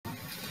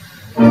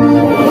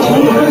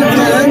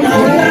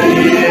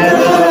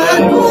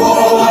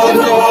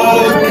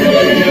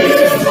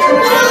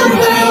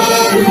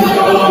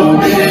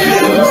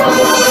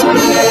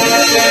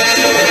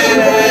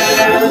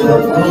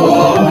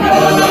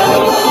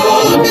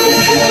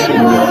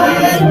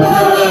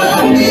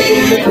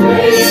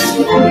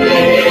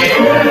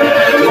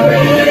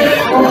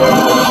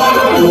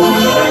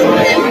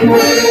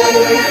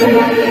O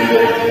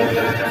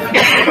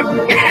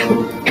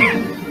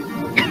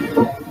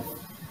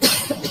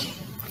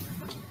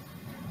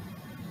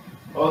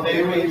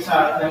ddewyd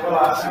lefel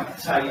a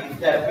sanctau i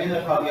derbyn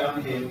y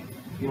rholion hyn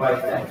i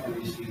waith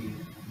eglwys fi.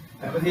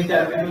 Ac wedi'i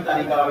derbyn nhw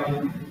dan i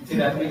gofyn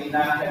sy'n erbyn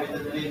unna hefyd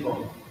yn yr un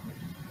bod.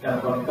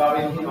 Gan bod yn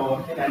gofyn hyn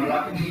o'r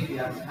cenedlaeth yn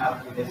hyddiant help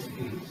i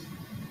ddysgris.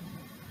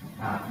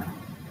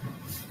 Amen.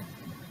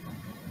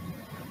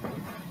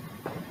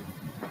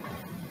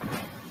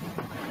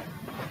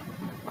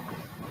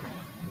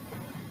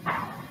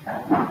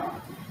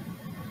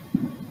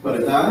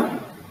 Bore da.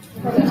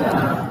 Bore da.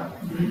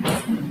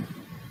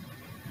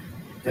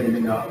 Da ni'n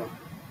mynd o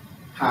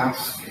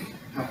Pasg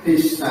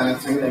hapus a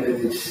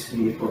tangnefydus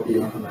i bob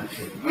un ohono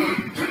chi.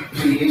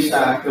 Pris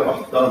a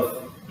gyfododd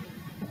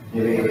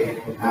i fi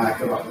a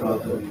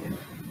gyfododd o fi.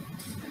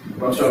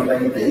 Ro'n sôn da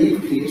ni'n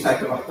dweud pris a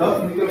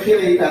gyfododd, mi gwrch chi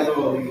ddeud ar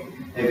ôl i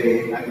fi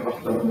a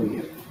gyfododd o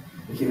wir.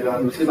 Felly fydd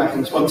o'n chydig bach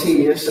yn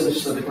spontaneous yn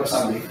ystod y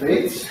gwasanaeth,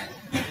 reit?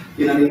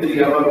 Dyna ni'n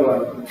drio fo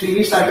rwan.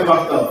 Pris a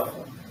gyfododd.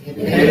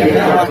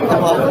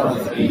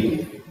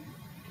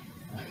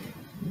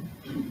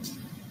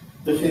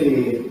 Dych chi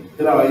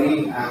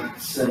droi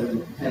at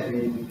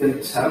hefyd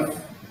gyntaf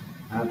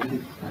a ni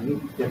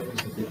diolch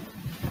yn ydych.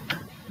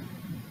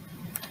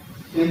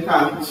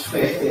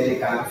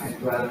 160 a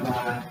 4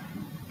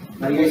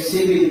 mae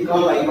Iesu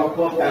fuddugol a'i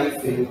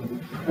boblogaeth yw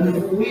yn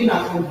fwy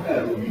na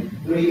chwmpelwn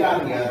drwy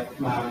ganiad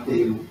mae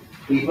Duw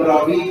i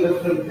brofi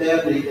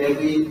gyffrydau neu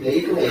ddewin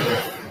neu gled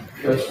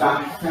does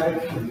bach ar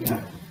y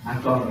cyniad a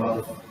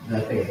gorfod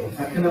y beth.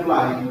 Ac yn y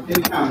blaen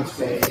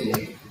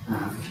 560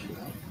 a 4.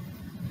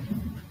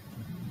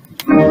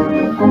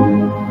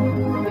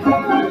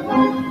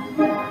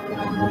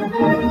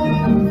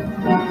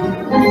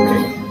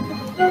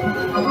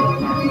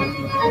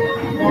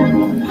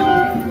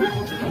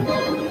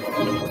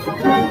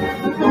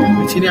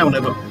 Wyt ti'n iawn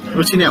efo?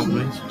 Wyt ti'n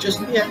iawn? Just,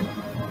 yeah.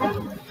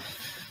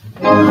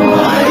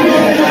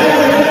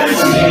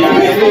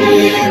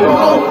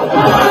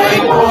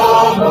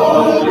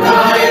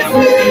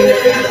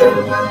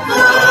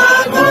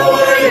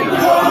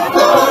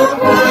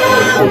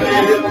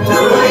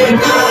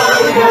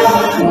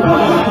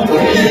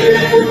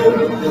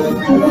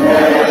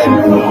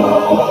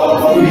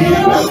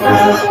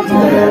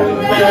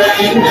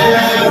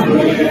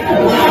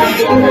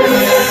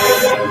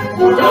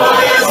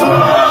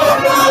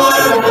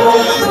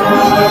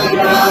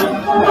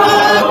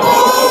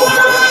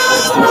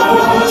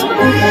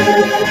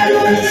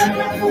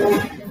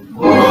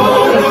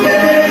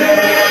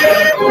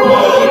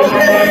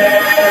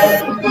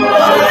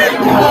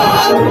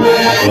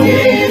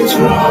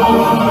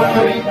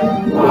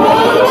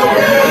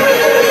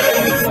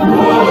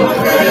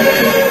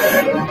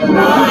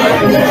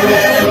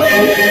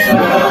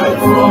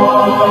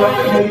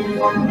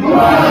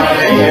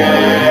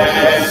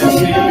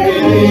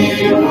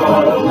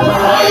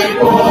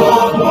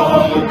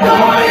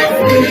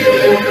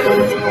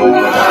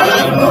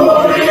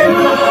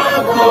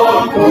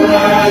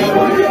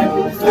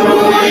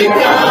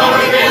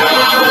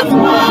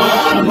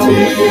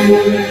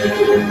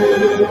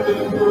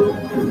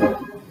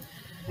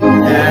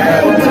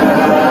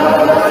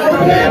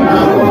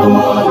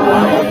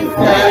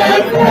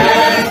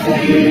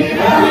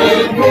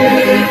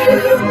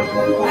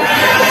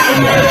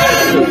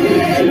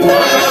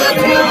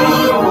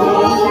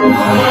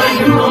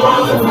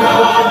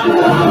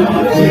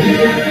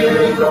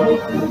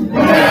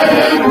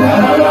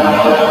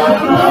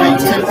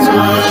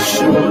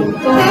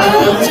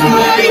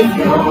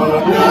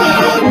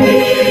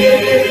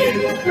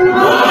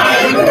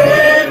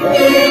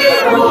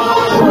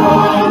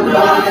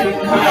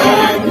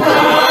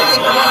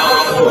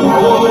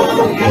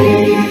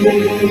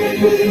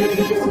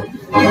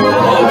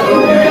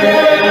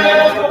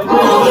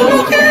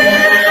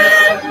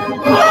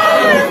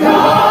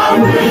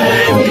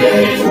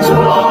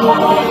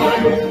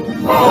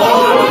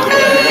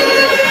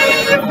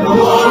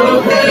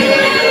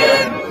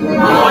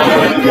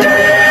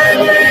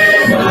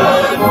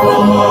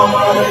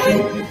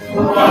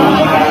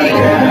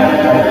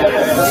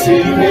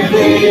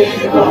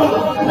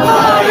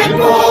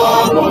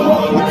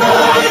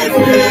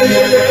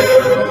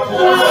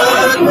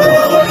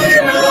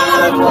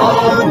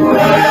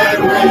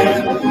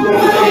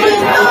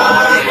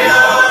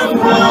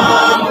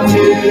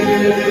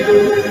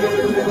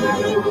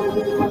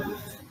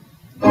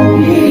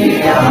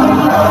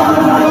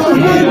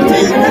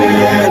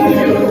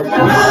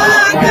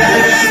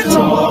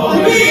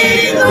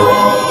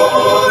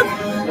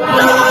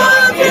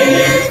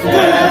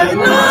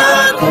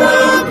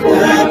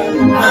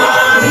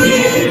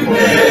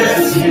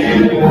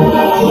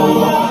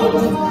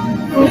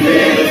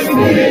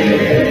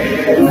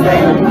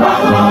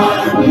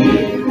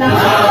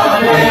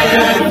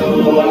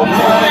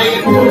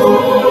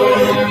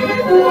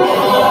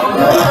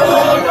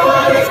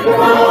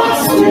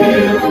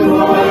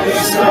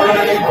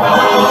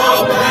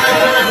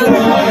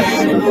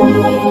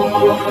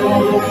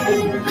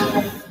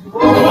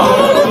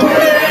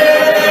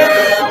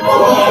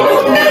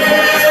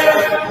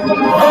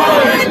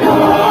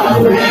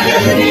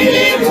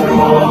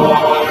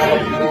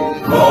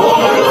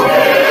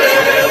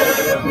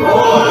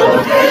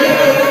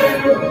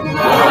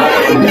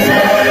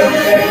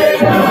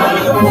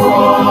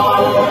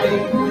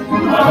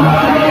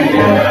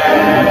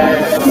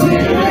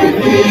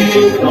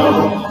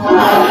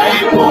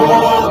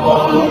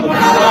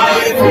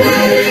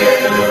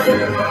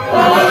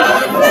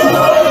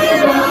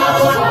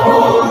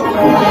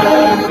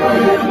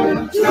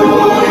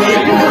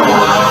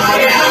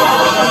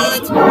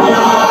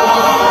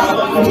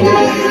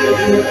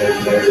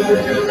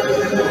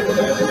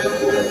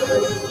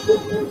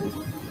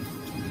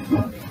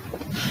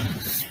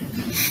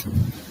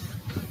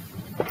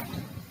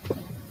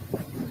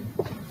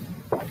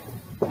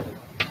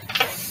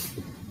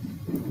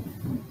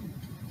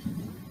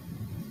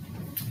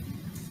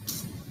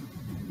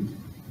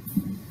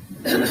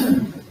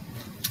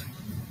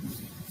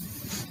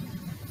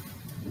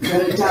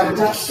 Roedd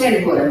darllen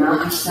bore yma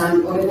allan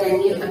o'r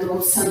efengyl yn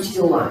ôl Sant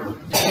Ioan,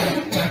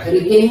 yr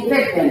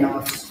 15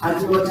 bennod,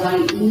 adnodau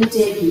 11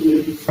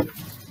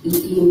 i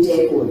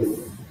 18.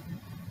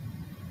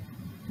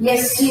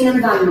 Iesu'n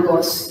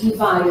ymddangos i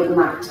Fair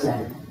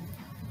Magdalen.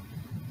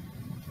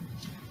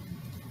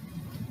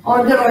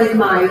 Ond yr oedd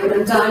Mair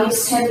yn dal i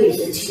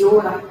sefyll y tu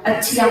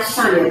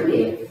allan i'r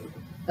bedd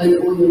yn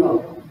wylo.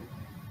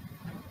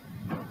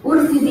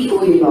 Wrth iddi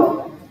wylo,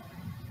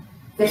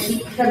 felly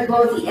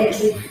crybodd i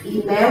edrych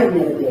i mewn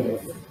i'r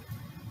bedd.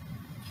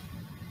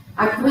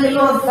 Ac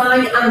gwelodd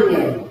ddau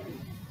angel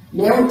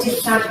mewn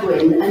dillad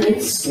gwyn yn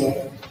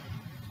eistedd,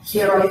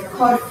 lle roedd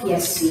corff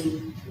Iesu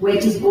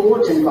wedi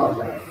bod yn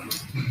gorwedd.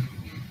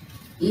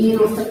 Un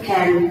wrth y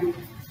pen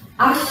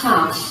a'r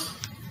llall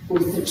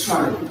wrth y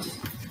traed.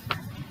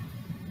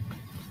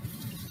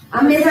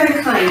 A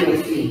meddai'r cael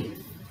wrth i,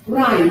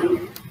 wraig,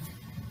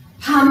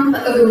 pam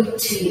y wyt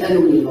ti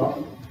yn wylo?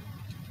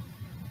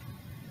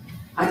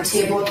 A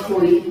tebodd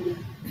hwy,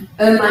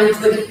 y maent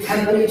wedi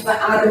cymryd fy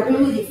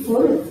arglwydd i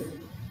ffwrdd,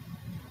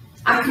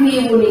 ac ni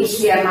yw'n ei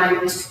lle y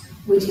maent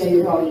wedi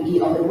ei roi i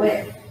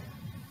orwedd.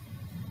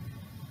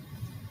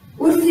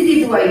 Wrth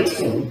iddi ddweud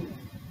hyn,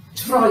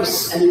 troes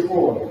yn ei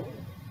hôl,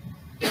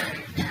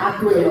 a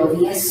gwelodd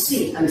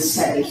Iesu yn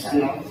sefyll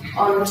yno,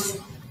 ond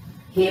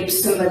heb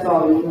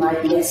sylweddoli mae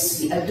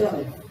Iesu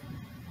ydoedd.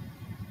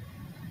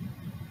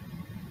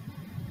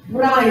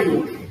 Wraig,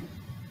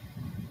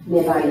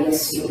 meddai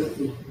Iesu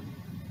wrthi,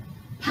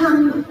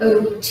 pam y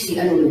wyt ti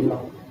yn wylo?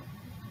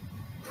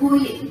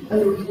 Pwy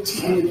y wyt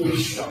ti yn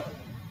geisio?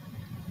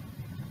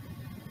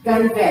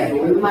 Gan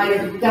feddwl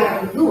mae'r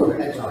garddwr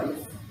ydoedd.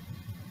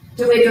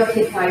 Dywedodd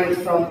hithau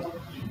wrtho,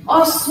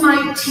 os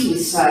mae ti,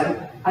 syr,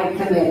 a'i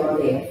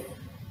cymerodd ef,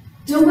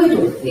 dywed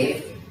wrth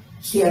ef,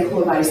 lle'r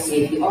hoddais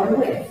ef i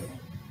orwedd.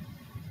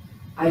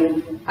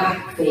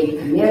 Ac fe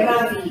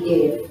cymeraf i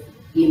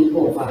ef i'n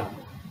gofal.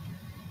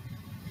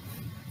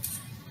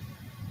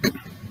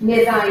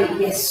 Meddai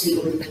Iesu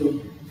wrthi,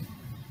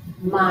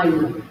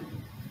 Mair.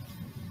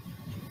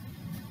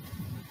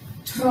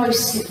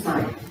 Troes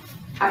hithau,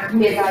 ac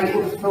meddai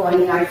wrtho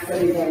yn iaith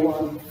yr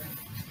Iddewon,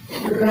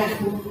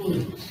 Rehwni,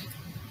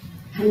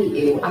 hynny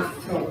yw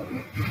athro.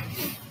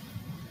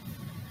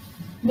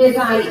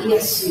 Meddai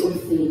Iesu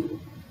wrthi,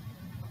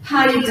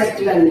 paid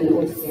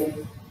aglynu wrthi,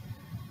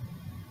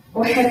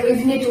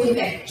 oherwydd nid wyf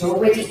eto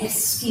wedi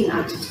esgyn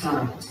at y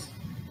tad.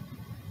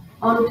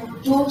 Ond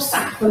dos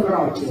ac fy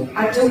mrodyr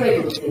a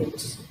dywed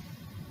wrthynt,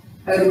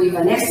 yr wyf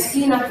yn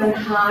esgyn ac fy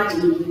nhad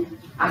i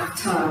a'ch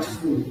tad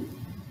hwy.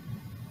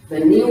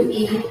 Fy niw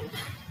i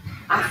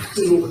a'ch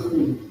diw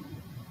hwy.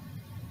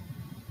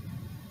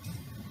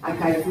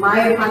 Ac aeth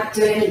Mair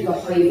Magdalen i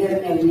gyhoeddi'r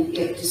newydd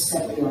i'r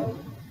disgyblion.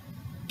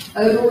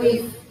 Yr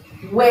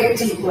wyf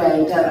wedi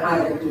gweld yr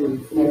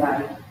arglwydd,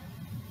 meddai,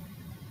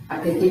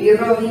 ac y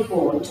dirodd i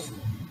bod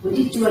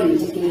wedi dweud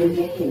y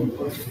geiriau hyn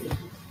wrthi.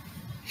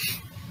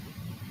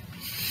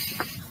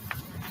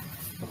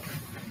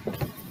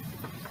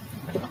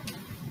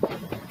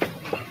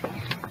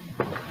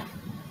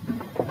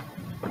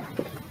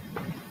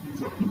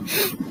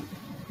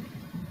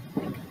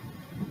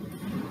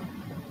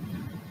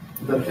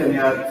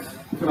 Darlleniad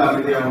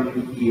cyfarwydd iawn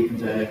i gyd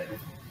ynde,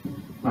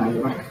 mae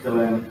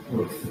Magdalen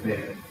wrth y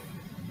bedd.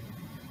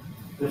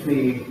 Rydych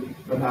ni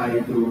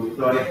byddai drwy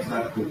droi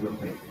eta'r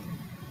gwybod beth.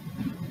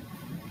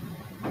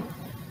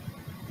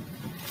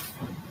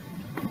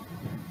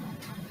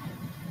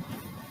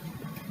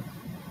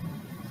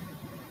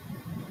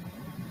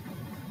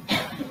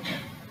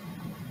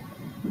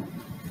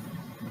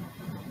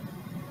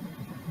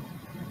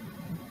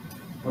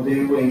 Ond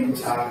yw'n gwein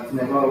tad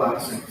nefol a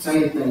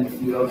sanctaidd yn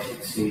ddiolch i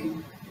ti,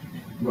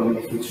 rwy'n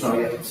i chi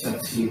troi eto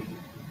ti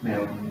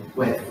mewn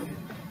gweddi.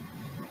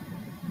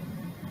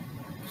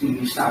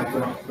 Prif a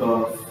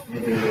gyfododd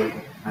efo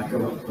a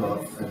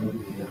gyfododd yn y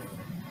wir.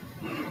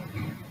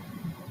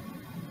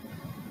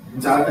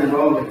 Yn dad yn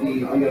ôl wedi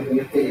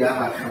oerwy'r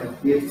deall a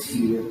chafodi'r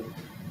tir,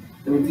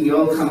 yn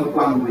diolch am y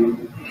gwanwyn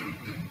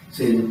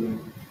sy'n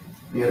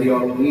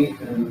meirioli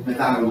yn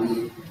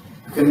meddalu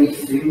ac yn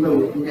eithrio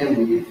mywyd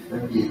newydd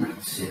yn byd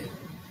natur.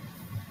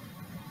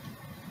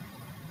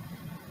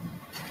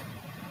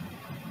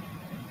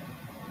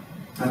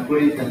 A'r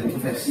gwneud yn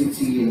cyffesu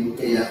ti yn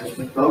deall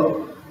ysbrydol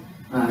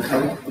a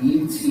chaledi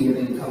tir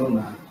ein cael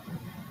hwnna.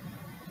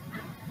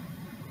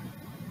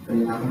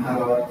 Dyna'n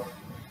amharod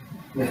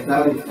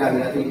meddal i'r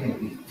gariad ei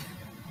hefyd.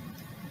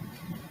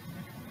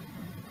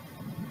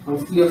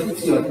 Ond diolch i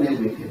ti o'r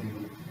newid hefyd.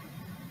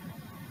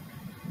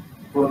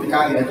 Bod y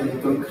gariad yn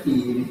dod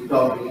cryf i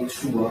dorri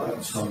trwy'r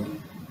atom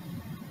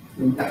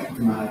yn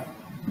Dyma'r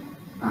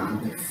a'n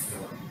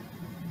deffro.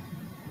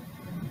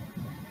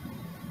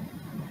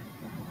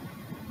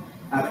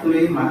 A'r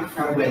ble mae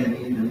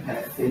llawenyn yn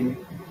perthyn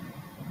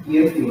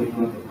i'r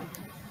diwrnod yma.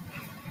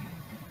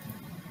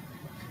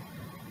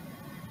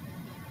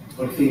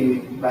 Wrth i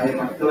Fair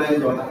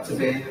Magdalen ddod at y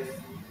bedd,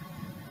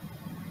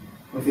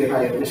 wrth i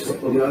rhai o'r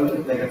disgyblion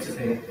rhedeg at y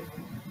bedd,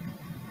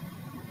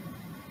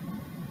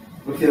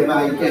 Wrth i'r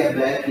ddau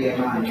gerdded i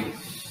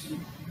emaes.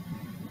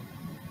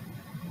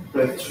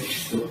 Roedd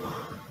tristwch.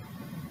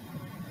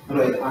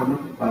 Roedd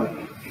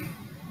anwybod.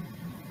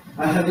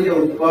 A hynny o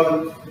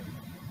wybod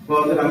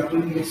fod yr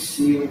arglwydd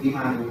Iesu wedi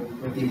marw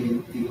wedi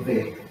mynd i'w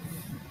fedd.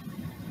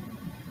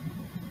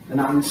 Yn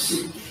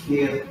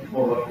ansicr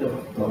o'r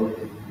dyfodol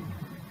ydyn.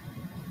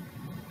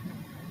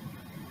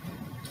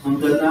 Ond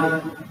dyna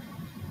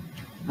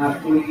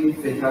arglwydd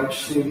fe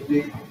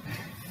drawsnewid popeth.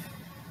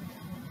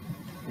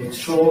 Fe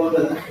trodd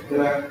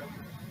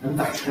yn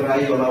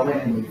ddacrau o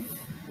lawenydd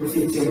wrth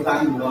i ti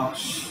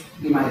ymddangos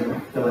i Mair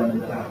Magdalen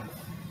yn yr ardd.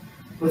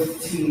 Wrth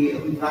ti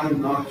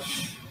ymddangos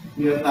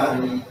i'r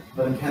ddau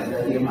fod yn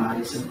cerdded i'r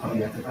maes yn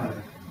coriad y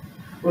bardd.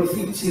 Wrth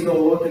i ti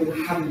ddod yng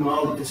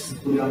nghanol y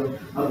disgyblion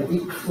a wedi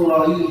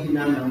cloi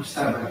hunan mewn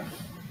stafell,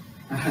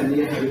 a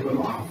hynny oherwydd bod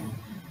nhw ofn.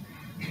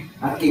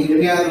 A'r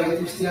geiriau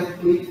roedd ysdi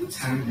arglwydd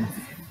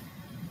tangnefedd.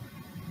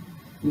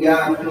 I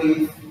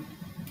arglwydd,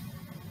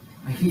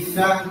 a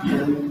hitha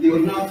yn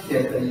ddiwrnod lle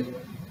dweud,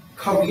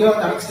 cofio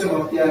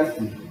datgyfodiad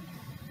fi,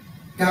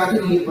 gad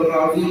i ni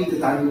brofi dy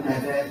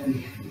dangnefedd fi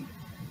heddi.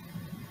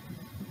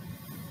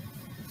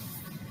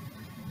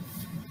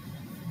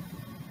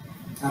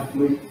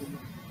 Arglwydd,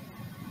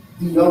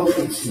 diolch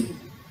i ti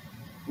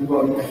yn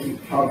bod yn gallu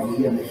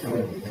profi yn eich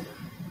awydd yna.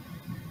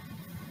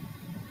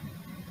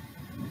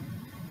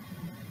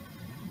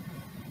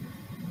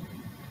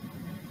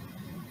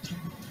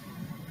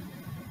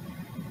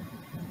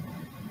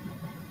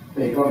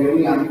 Fe gofion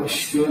ni am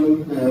gwestiwn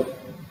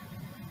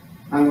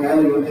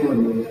angel i'w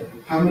ddilynwyr,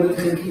 pam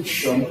ydych chi'n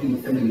ceisio'n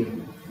hyd yn un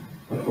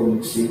o'r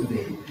hwn sy'n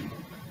fyw.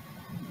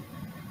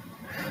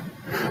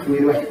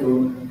 Dwi'n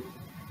wedwn,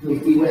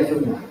 nid diwedd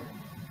yna,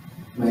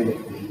 mae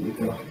wedi ei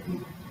gyfodi.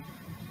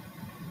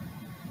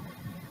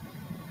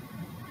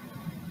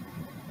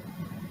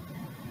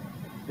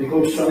 Fe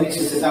gwrsion ni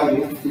sydd y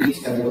Dawyd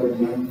ffys gan ei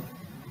wynion,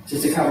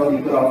 sydd y cafodd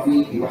ei brofi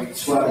i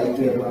watwar ei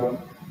gyrwal.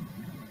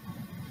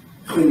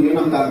 Chwiliwn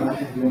amdano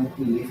heddiw'n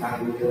hyd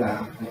arwyr a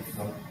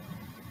bethol.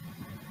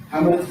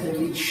 Pam ydych chi'n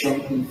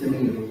ceisio'n hyd yn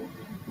un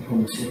o'r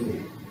hwn sy'n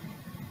fyw.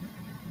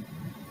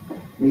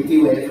 Nid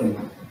diwedd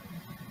yma,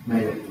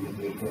 mae wedi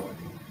ei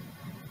gyfodi.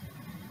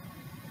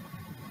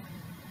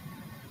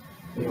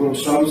 Y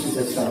gwrsom sydd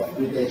y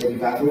troddwyd ef i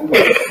farw,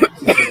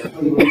 sydd y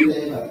chwilwyd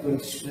ef ar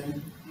gwysgen,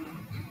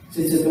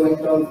 sydd y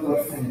dywedodd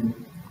gorffenw.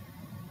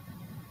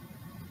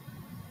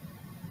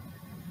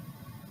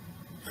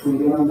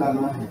 Chwiliwn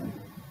amdano hyn,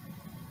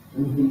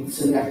 ynghyd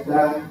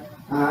syniadau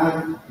a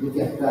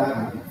mudiadau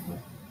a bethau.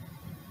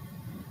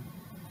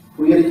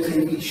 Pwy ydych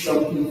chi'n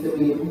ceisio'n hyd y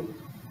byw?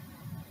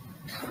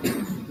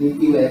 Nid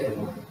diwedd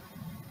yma,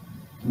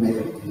 mae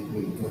wedi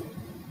ei gyfodi.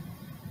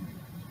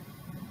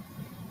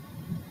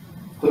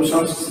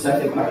 Gwrsom sydd â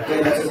chi'n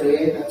baged at y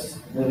bred at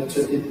yr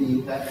trydydd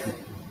dydd a chi.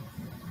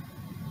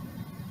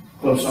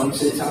 Gwrsom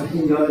sydd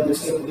tanhynio y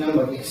disgyblion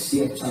fod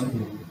Iesu eto'n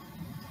hyn.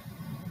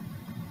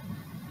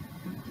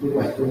 Dwi'n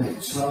wedyn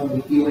eto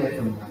nid diwedd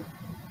yma,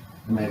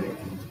 mae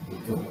wedi ei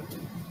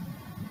gyfodi.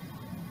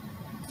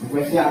 Ac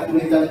felly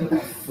arglwydd yn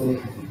dathlu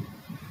heddiw.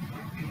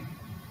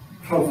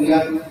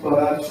 Profiad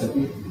bora'r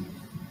trydydd dydd.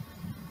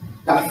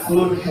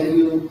 Dathlwr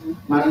heddiw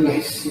mae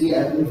Iesu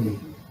yn fyw.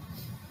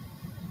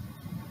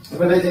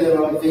 Byddai dyn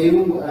nhw'n fyw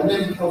yn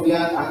ein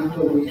profiad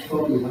anghywir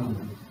o bydd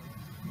hwnnw.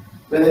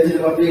 Byddai dyn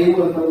nhw'n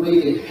fyw yn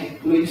mywyd ein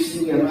heglwys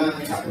ni yma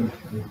y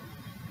Tabernacl,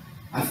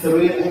 a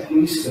thrwy'r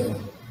eglwys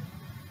gyfan.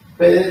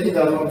 Byddai dyn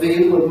nhw'n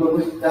fyw yn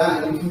mywydau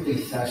ein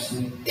cymdeithas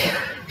ni,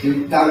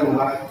 ein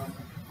galwad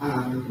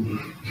a'n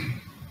gwych.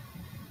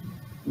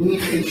 Ni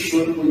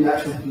cheisiwn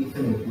mwyaf yn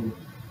hyd yn nhw,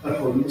 yr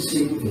hwn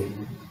sy'n fyw,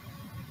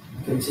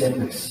 ac yn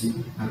teirnesu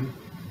am.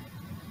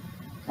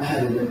 A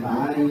hynny y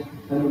mae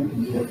yn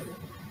wir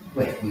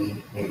wedi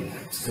ei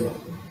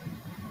atgyfodi.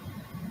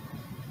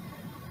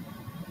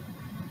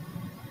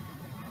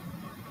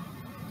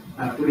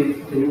 Ac dwi'n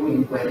rhyw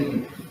i'n gweddi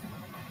ni.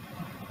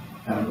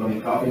 Gan bod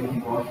ni'n gofyn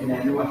i bod yn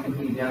enw ac yn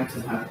hyddiant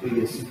yn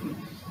harglwydd Iesu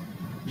Grist.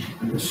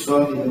 Yn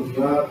ysgol i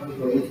ddwyo i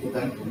ddweud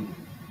gyda'n gwyd.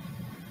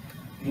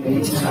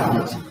 Ein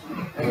tad,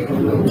 ei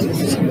gwlwyd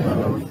yn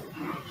ymwneud,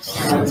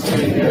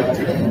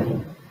 santeiriad yn,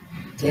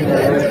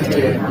 diled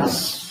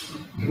dynas,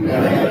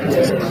 meled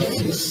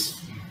dyrnus,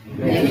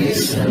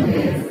 megis yn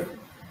nef,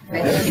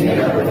 felly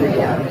ar y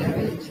ddian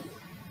hefyd,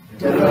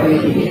 dyroi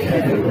ni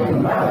heddiw yn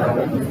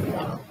barod yn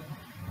ddyddiol,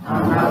 a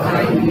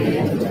maddau ni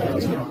yn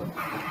dyddiol,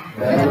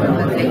 fel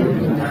yn y ddim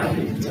yn naid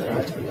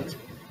dyddiol,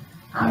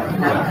 ac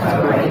nac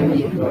arwain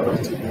ni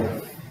bod i'r,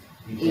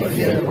 i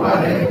ffyr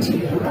gwared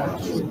i'r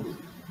radw,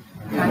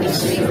 gan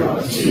ysgrifo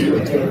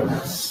ti'r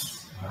deyrnas,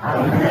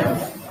 a'r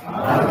nef,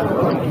 a'r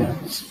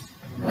gwoniad,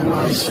 yn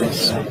oes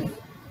wesau.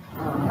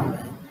 Amen.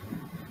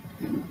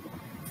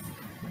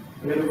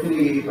 Rydych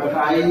chi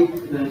barhau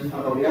yn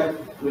aroliad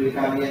drwy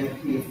ganiad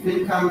rhif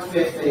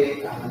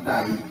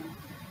 562.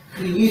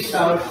 Chris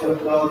awr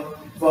llyfrodd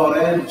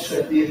fore yn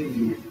trydydd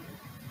dydd.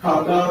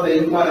 Cododd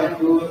ein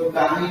gwaredwr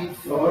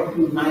daith o'r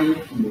gwmau'n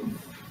cydd.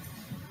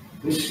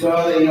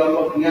 Wisgodd ei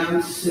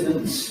ologiant sydd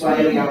yn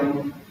sglair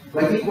iawn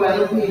Wedi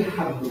gweld ni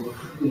harddwch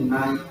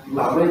unau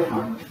lawer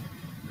ham,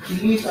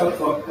 Rhys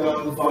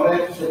awddogodd fore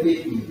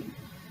trefydu,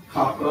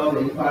 cogodd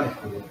ein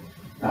baregwr,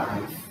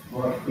 daeth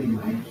o'r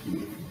chwynau'n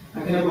hyd,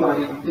 ac yn y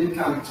blaen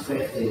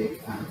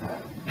 560 a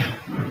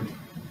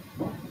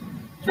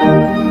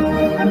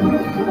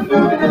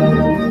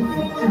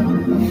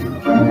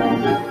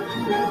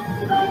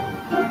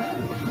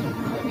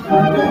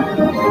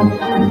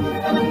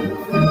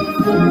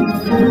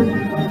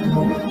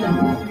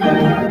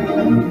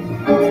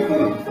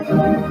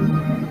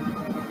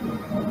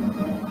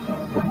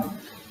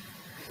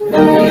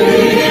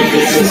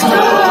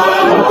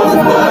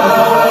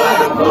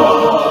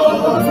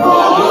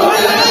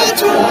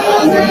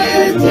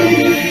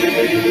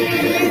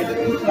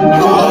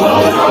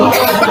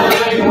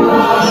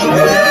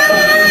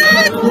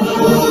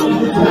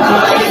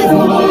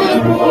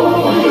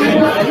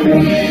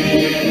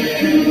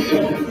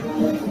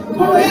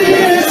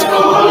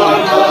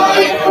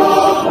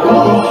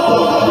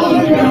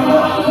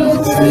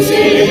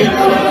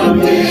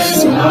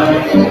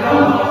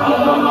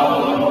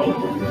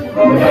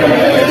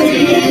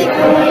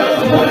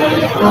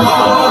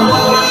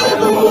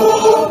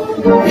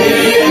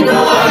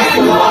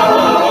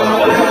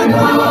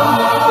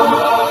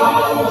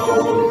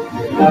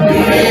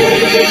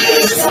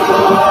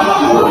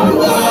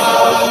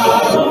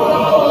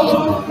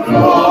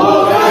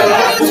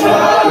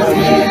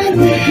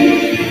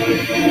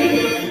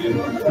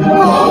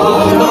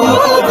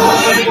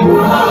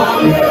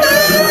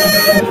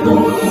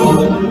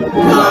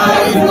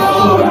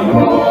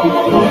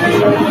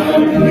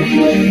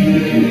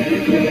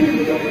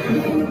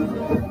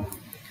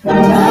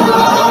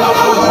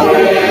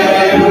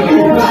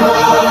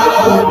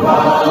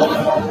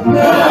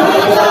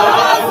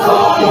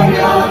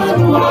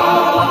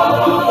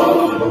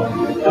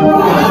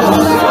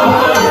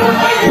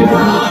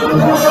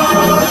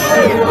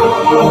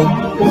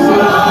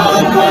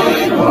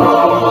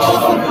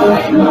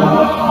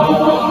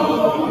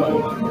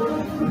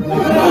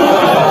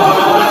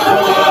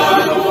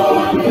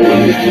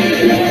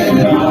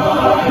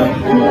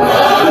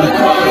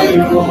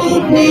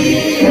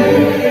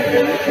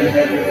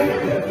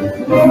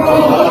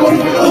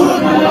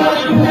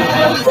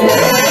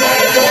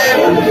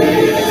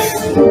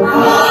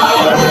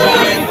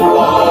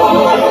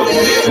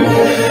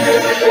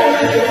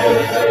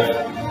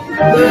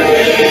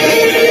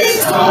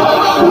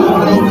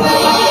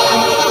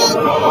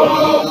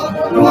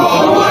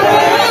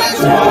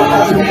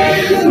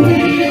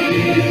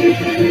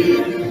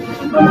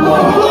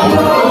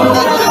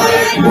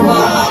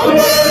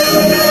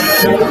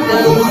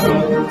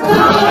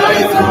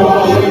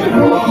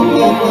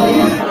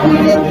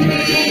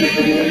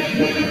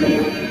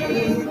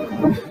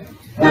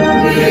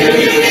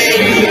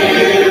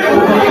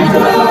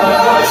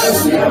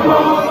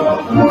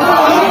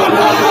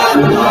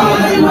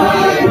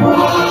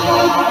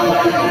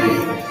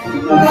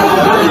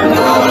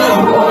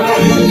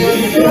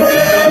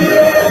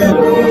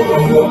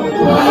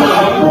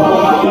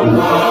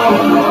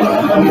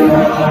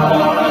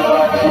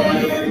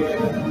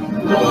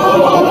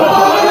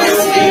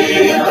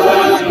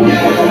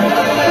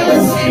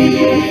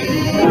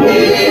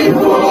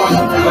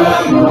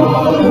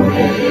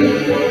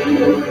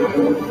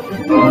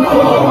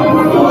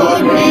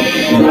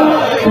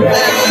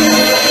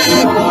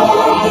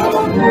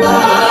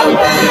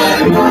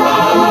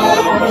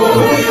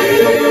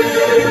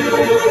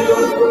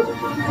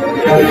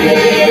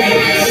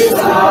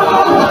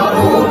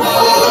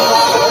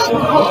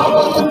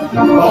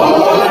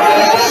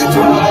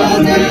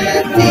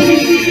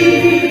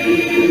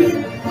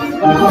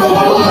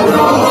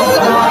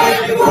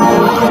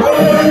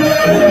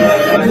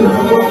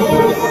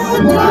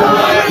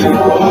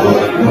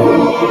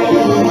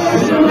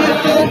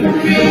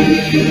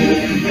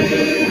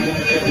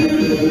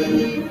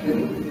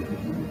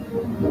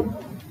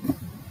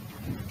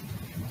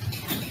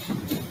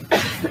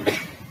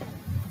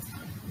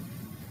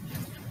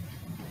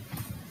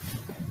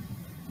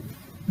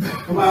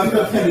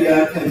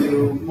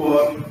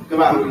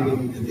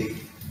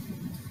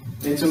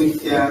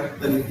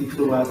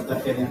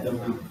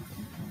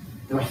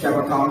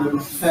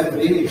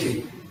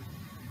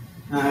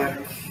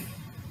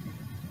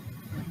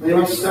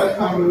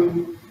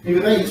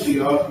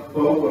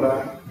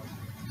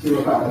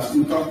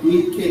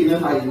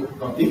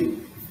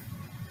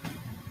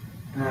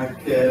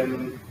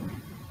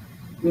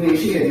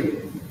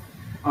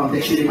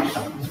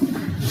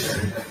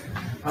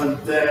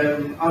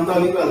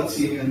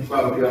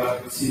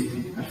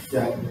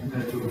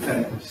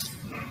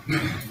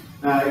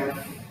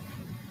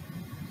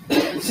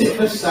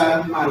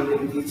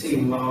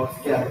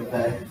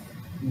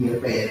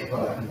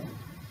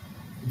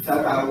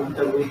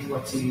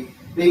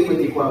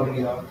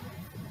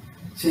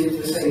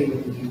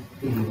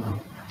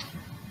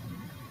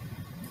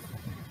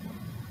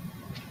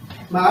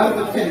 'Ma'r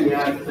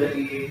ddarlleniad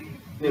wedi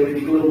newid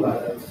I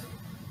glywed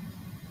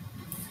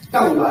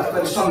galwad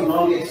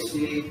bersonol Iesu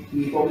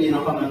I bob un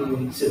ohonon nhw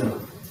sydd yma.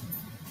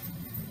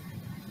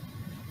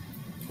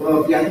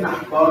 Roedd i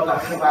adnabod a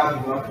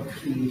chyfarfod y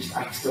Crist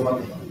at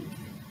gyfodedig.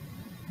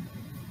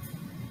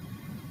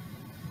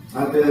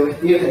 A bydde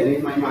wedi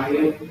hefyd mae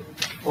Mair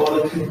oedd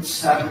y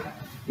cyntaf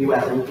i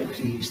weld y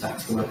Crist at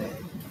gyfodedig.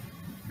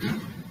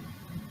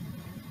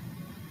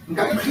 Yn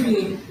gadwch chi ni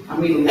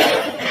am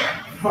eiliad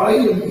rhoi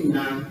yn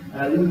hunan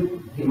yn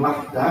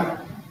himladau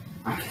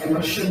ac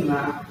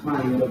emosiynau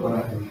Mair y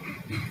bore hynny.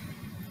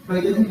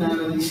 Roedd yn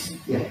hunan yn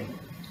ddisgidiau.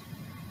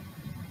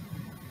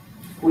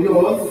 Pwy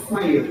oedd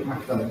Mair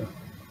Magdalen?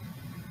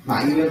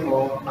 Mair o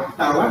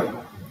Magdala,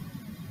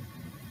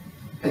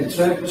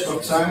 pentref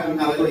Pysgota yn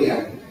Galilea.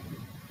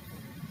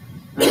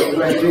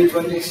 Wedyn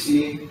fod Iesu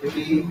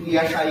wedi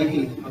iachau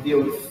hi oddi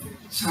wrth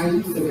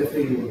saith y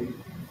gyffredin.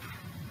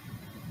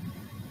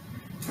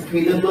 Ac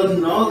mi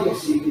ddylunnodd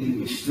Iesu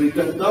Grist drwy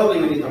gydol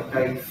ei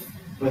weinidogaeth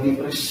roedd hi'n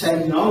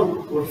bresennol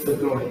wrth y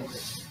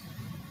groes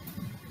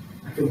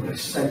ac yn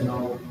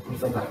bresennol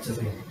wrth y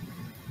ddatafel.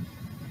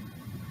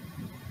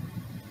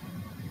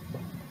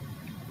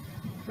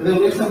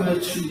 Meddyliwch am y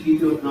 3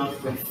 diwrnod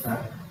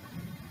diwethaf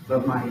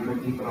roedd Mair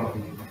wedi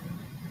brofi.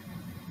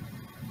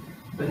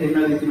 Fe hyn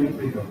oedd wedi mynd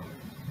brifo.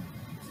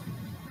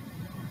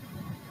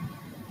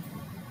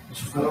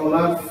 Ar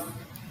olaf,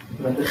 y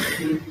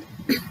bradychu,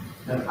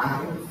 yr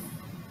ardd,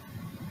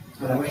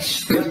 yr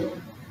awestr,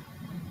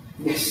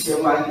 Iesu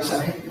o Laes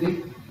ar Hedri,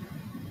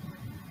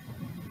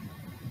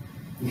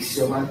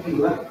 Iesu o Laes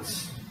Pilat,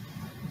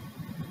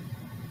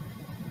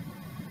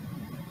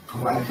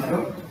 o Laes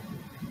Herod,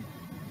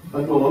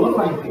 yn ôl o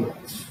Laes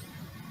Pilat.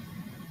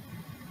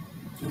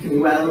 Ac yn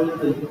ei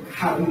weld yn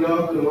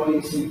cario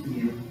groes i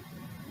hun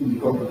i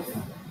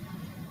Golgotha.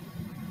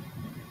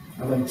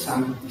 A fe'n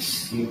tan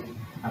disgu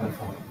ar y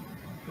ffordd.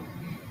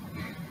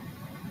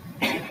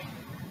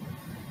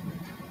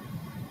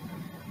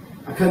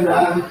 Ac yna,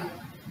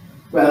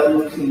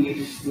 gweld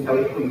Crist yn cael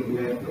ei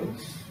chwilio i'r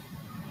groes.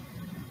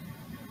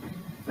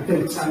 Ac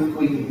yn tan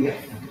gweiddi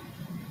allan.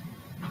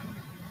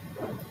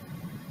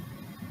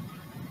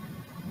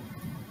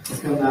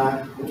 Ac yna,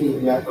 y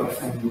geiriau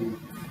gorffennu.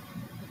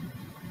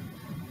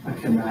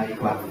 Ac yna ei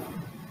gladdu.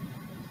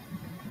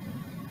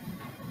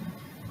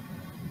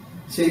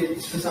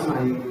 Sut fysa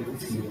Mair wedi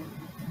tîm?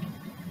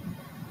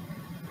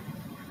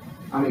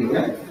 Am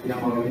eiliad, fi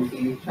am ofyn i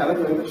chi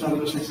siarad o'r person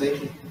drws nesaf i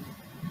chi.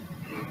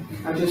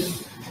 A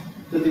jyst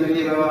dod i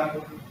fyny efo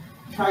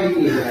rhai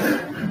geiriau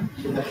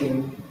lle ydych chi'n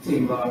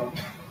teimlo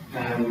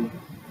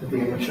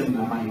ydy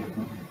emosiynau Mair.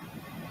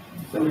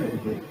 Dyma chi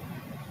wedi.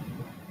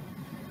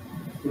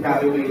 Dwi'n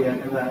gael ei geiriau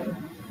gyda.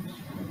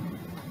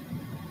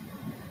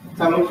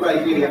 Tamwch rhai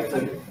geiriau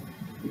atyn.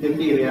 Ddim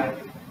geiriau.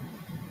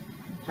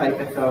 Rhai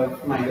pethau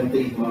Mair yn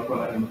deimlo o'r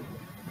bore hyn.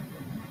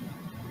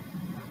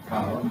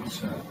 Calon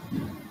isel.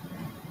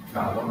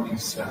 Calon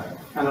isel.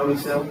 Calon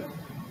isel.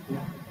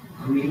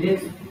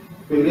 Gwynid.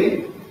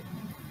 Gwynid.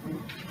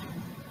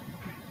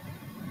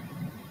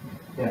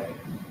 Ie.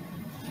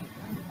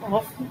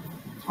 Ofn.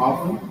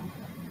 Ofn.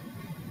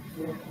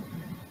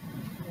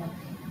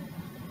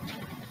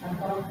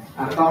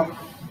 Ardal.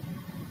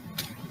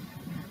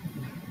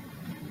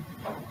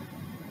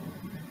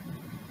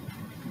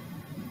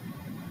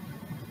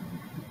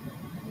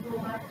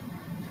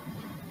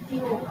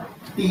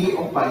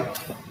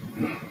 Diobaith.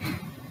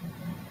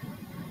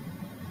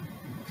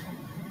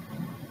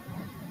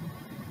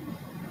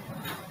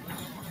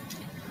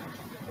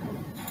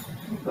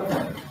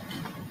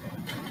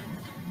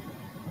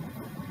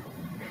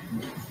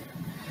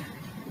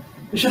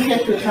 Eisiau chi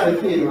edrych ar y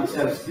llun yma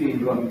sydd ar y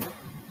sgrin rwan.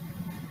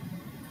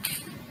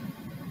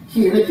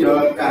 Llun ydi o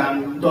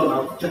gan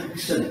Donald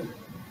Jackson.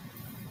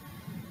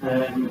 A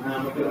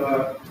mae gyda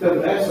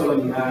gyfres o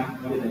yna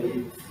yn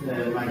gwneud,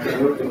 mae'n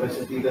genw'r gyfres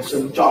ydi The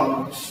St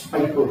John's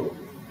Bible.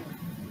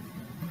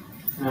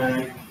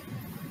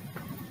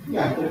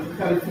 Ia,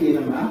 gyrwch ar y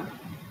llun yma.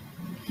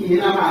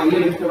 Llun am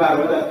Mair yn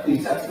gyfarfod ar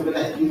Crist at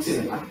gyfodedig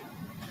sydd yma.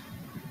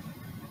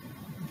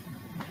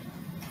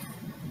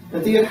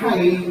 Ydy'r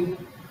rhai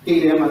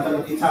geiriau yma da ni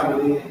wedi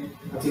taflu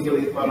at ei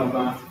gilydd bore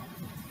yma.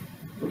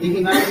 Ydy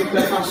hynna'n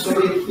berthnasol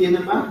i'r llun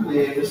yma,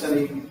 neu fysa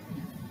ni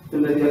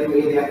defnyddio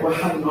geiriau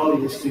gwahanol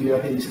i ddisgrifio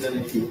hyn sydd yn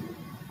ei llun?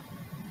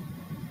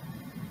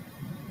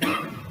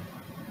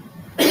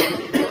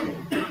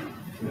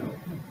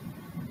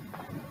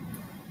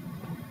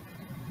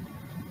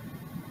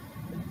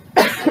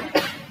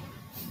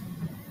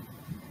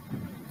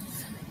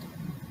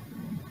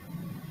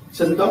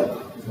 Syndod?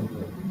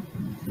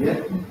 Ie?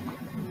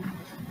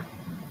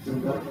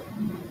 Syndod.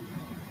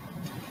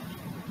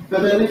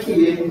 Byddai'n y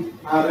llun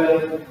ar y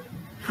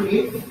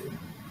chwith,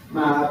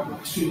 mae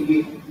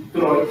 3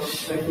 groes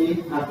felly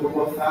ar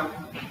Golgotha.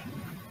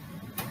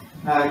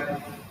 Ac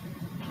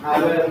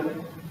ar y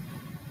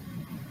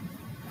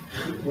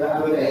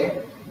e,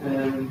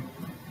 yn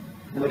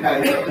y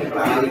gair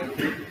Hebraeg,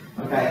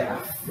 mae'r gair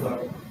athro.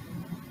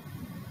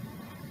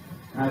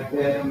 Ac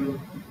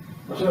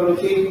os yw'n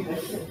chi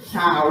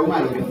llaw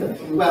Mair,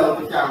 chi'n gweld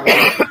y llaw.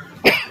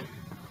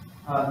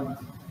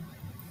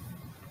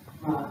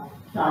 Mae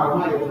llaw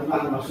Mair yn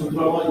ddangos yn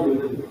droed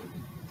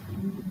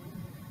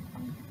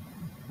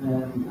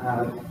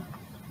ar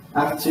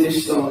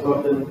artist o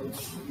bod yn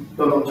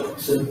Donald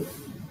Jackson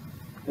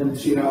yn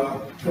trio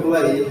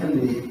cyfleu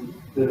hynny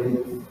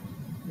rydyn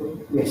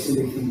Iesu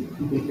wedi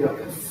i beidio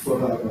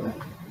cyffwrdd ar yma,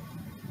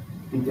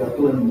 beidio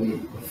glynu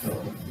wrtho.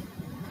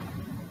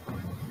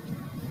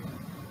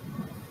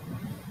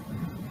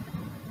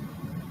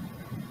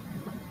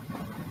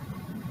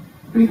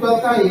 Dwi'n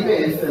gweld dau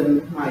beth yn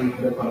mair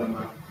y bore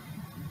yma.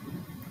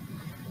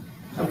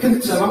 A'r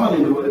cyntaf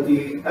ohonyn nhw ydy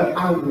yr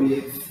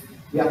awydd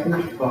i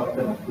adnabod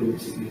yr arglwydd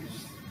Iesu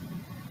Grist.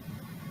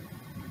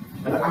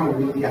 Yr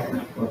awydd i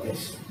adnabod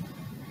Iesu.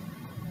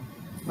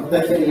 Mae'r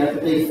darlleniad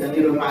yn deitha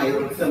ni'r mair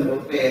wrth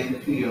ymwyl beth yn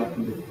crio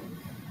yn dweud.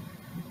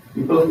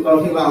 Dwi'n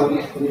blygol hi lawr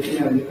i edrych i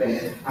mewn i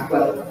beth a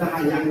gweld dau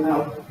angel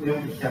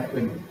mewn dillad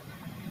gwyn.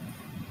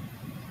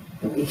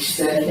 Yn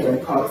eistedd lle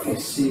yn corff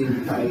Iesu yn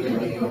cael ei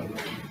gyfeilio.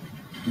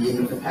 Un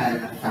wrth y pen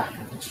a'r llall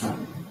at y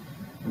tram.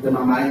 A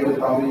dyma mair yn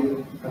gofyn,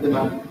 a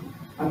dyma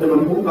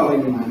nhw'n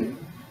gofyn i mair,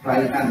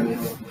 rai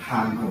ganwyl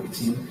pam wyt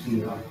ti'n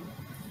crio.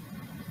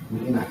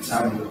 Wy'n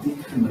atab yn wedi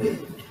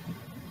cymryd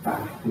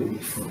bar gwyn i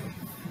ffwrdd.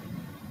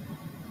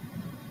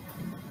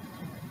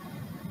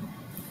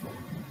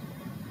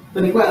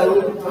 Dyna ni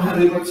gweld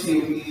oherwydd bod ti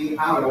wedi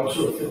aros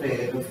wrth y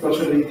bedd, wrth gwrs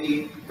oedd wedi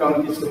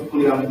gofyn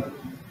disgyblion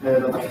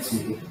ddod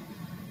ati.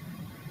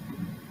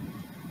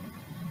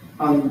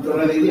 Ond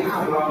roedd wedi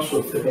aros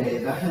wrth y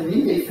bedd, a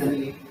hynny'n deitha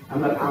ni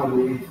am yr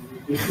awydd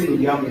i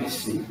chwilio am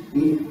Iesu,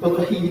 i ddod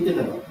o hyd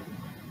iddo fo.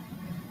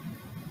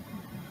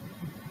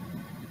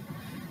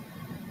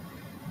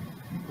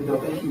 I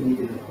ddod o hyd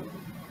iddo fo.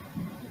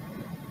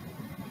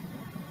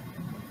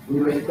 Mi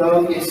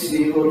wedodd Iesu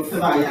wrth y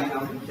ddau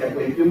angel ddillad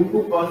gweud, dwi'n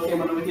gwybod lle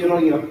maen nhw wedi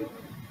roi o.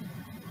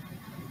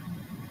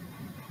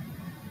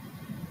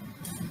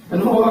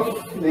 Yn holl,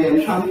 neu yn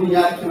rhan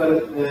fwyaf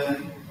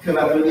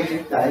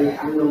cyfarfyddiadau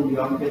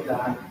anylion gyda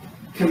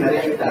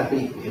cymeriadau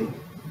Beibl.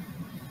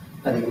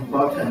 Da ni'n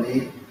gwybod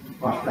hynny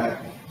o'r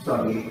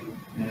stori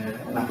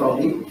yn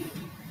Nadolig.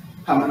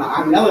 Pan mae yna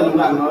angel yn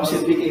ymddangos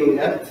i'r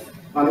bugeiliad,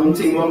 maen nhw'n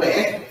teimlo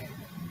beth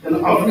yn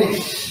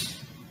ofnus.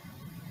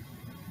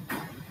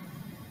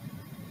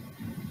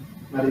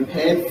 Mae'r un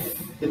peth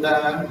gyda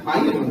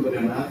Mair yn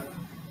gwirionedd,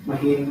 mae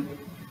hi'n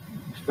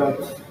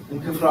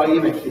yn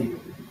cyffroi felly.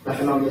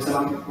 Felly yn ofnus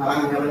mae'r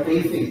angel yn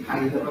deithi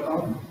paid y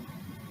bodol.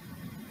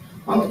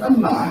 Ond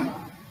yma,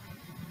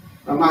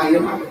 mae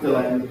Mair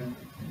Magdalen,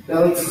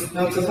 fel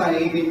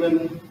tasai ddim yn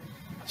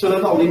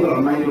sylweddoli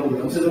bron mae'n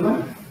rowlion sydd yma.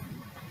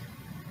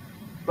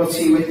 Bod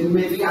ti wedi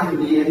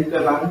meddiannu yn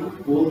gyfan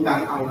gwbl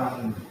gan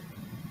awran yma.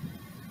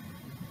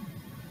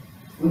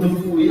 Ond yn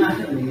fwy na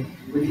hynny,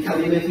 wedi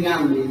cael ei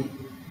meddiannu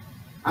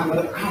am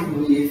yr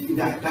awydd i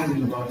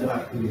ddarganfod yr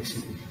arglwydd Iesu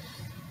Grist.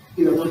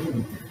 I ddod o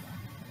hyd.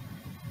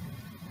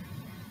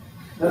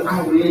 Yr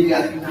awydd i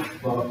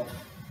adnabod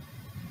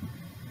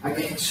ac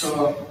eto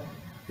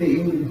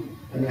ddim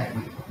yn ei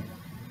adnabod.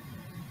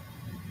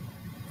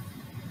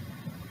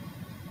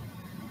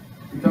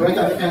 Dwi'n gofio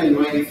darllen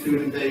unwaith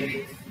rhywun yn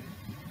dweud,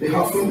 fe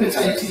hoffwn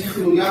petai ti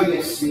chwilio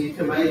Iesu,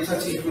 cymaint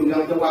a ti chwilio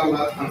dy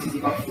walad pan ti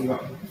wedi golli fo.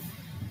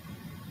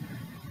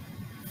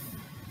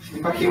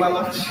 Ti'n colli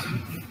walad?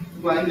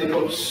 Blaen neu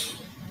bws.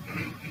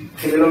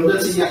 Chi'n ei rownd y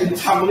ti ac yn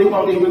taflu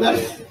bod i'n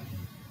gwydell.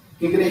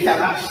 Chi'n gwneud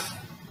llall.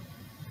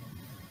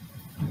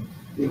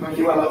 Ti'n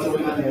colli walad o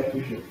wyna neb,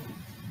 dwi'n siŵr.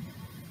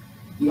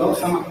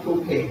 Diolch am Apple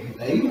Pay,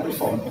 neu ar y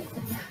ffôn.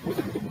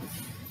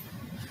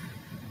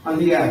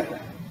 Ond ia,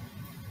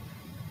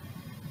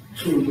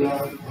 trwylio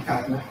ac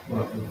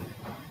adnabod yma.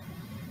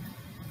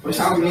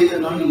 Oes awydd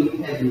yno ni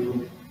heddiw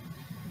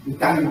i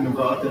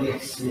ganfod yr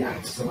Iesu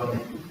at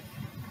gyfodegu.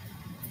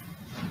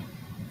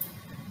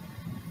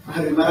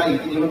 Oherwydd mae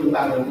rhaid i ni fod yn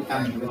barod i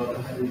ganfod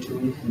oherwydd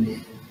drwy hynny.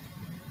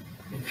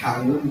 Y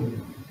cawn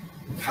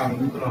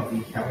brofi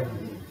llawer.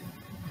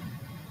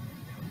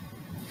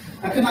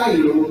 Ac yn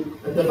ail,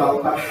 y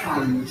dyfal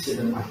barhau sydd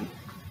yn mair.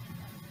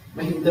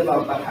 Mae hi'n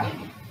dyfal barhau.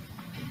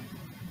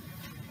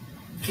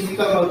 Chi wedi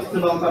gorfod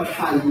dyfal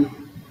barhau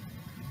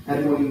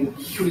mwyn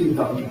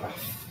llwyddo yn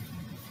rhywbeth.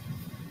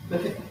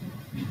 Felly?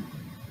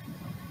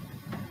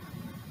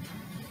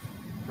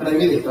 Mae'n ei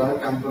fi ddeud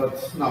gan bod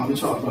nawr yn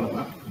sôn o'r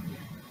yma.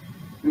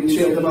 Dwi'n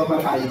trio dyfal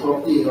barhau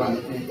bob dydd rwan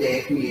i gwneud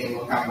 10,000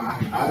 o gama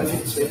ar y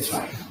Fitbit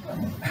fa.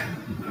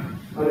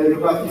 O'r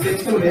rhywbeth i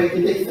ffit Cymru ac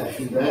i deitha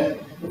chi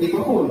ydy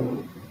bod hwn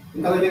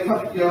yn cael ei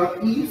recordio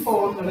i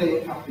ffôn yr ei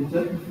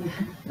carpenter.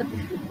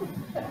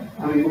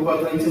 A mi'n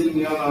gwybod rhaid yn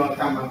union o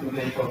gama dwi'n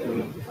gwneud bob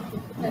diwrnod.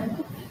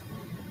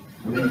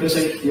 A mi'n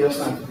gysylltu os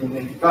nad ydyn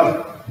gwneud digon.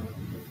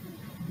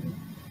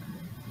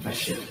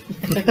 Pressure.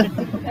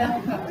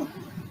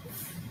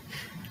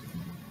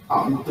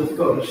 Ond wrth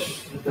gwrs,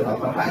 y dyfal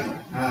barhau.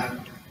 A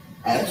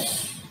ers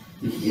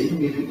i hyn,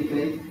 mi wedi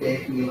gwneud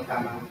 10,000 o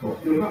gama bob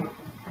diwrnod.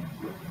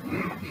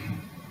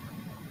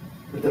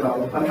 Y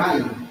dyfal barhau.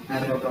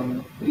 Fod o'n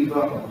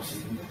brifo o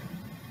bosib.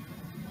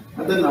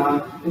 A dyna,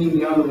 yn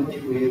union yn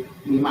digwydd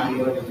i Mair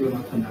o'r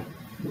diwrnod hynna.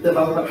 Y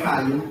dyfal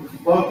barhau yn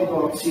gwybod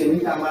bod ti yn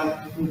ei dalar,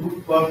 yn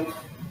gwybod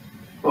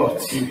bod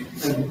ti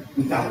yn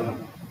ei dalar.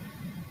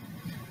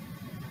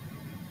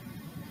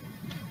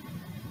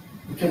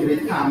 yn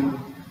cymryd cam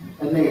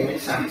y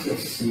nes at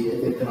Iesu y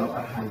Dydd Sul y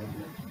Pasg.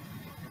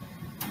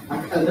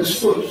 Ac yn y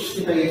sgwrs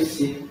gyda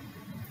Iesu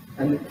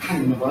yn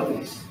canfod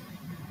Iesu.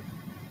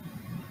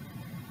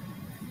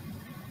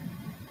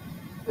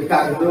 Y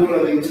garddwr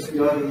oedd ein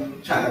tybio i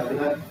siarad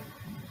gyda.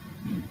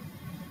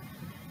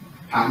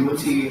 Pam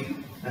wyt ti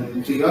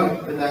yn trio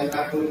gyda'r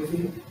garddwr i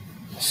ti?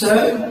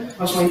 Sir,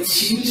 os mae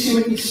ti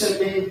sy'n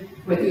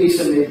wedi ei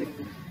symud,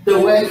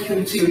 dywed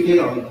rwy'n ti wedi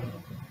roi,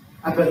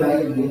 a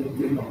byddai i'n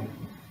dim roi.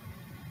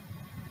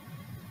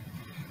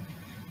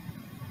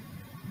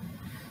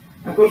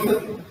 Ac wrth y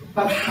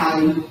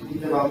barhau,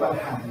 iddo fel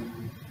barhau,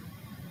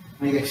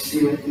 mae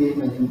Iesu wedi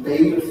mynd yn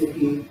deud wrth i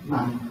chi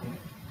mam.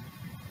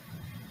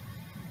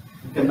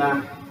 Ac yna,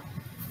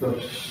 wrth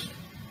gwrs,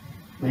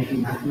 mae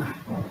hi'n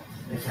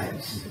adnabod y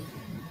llais i ddweud.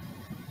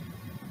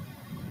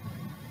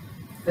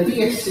 Ydy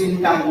Iesu'n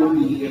galw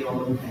ni i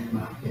ôl yn hyn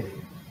yma hefyd.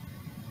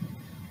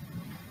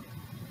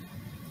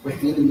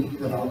 Wedyn ni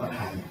ddod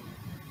barhau.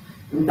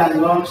 Yn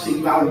dangos i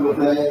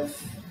fawredd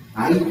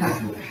a'i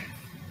garwedd.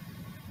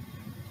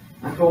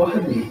 Ac o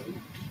hynny,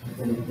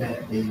 ydyn ni'n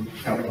derbyn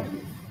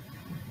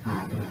llawenydd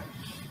a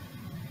gras.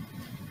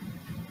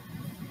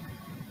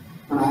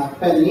 Mae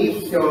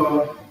bennill o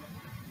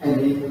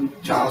enyn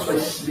Charles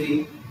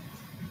Wesley,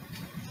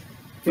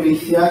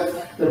 gyfeithiad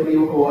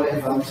W.O.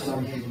 Evans yn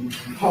fan hyn,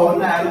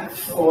 hon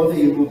erth o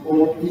ddiw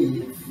bob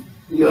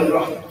dydd i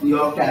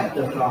orodio gerdd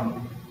y bron,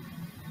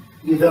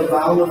 i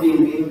ddyfal o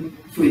ddilyn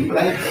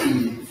llwybrau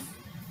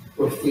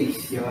chydd wrth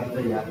deithio ar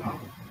ddaear hon.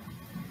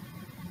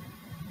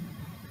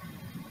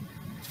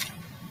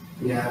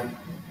 Ia,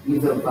 i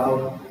ddyfal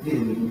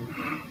ddilyn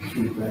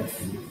llwybrau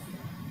chydd.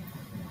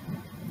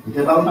 I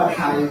ddyfal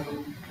barhau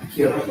ac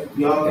i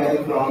orodio gerdd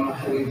y bron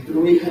oherwydd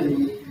drwy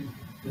hynny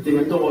rydym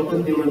yn dod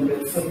yn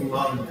dilynwyr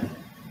ffyrlon yna.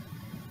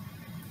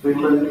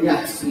 Rwy'n lynu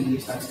at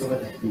Grist at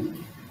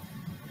gyfydedig.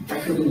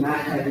 Gallwn yna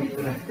hefyd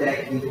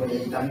rhedeg i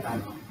ddweud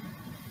amdano.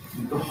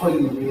 I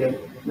gyhoeddi'r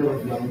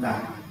newyddion da.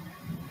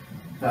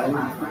 Fel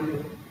nad mae'n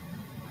yw.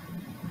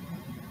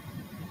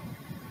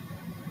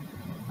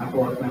 A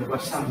bod mewn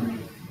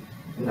gwasanaeth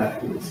gyda'r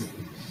Gwynidog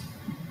Grist.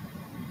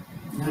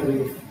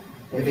 Oherwydd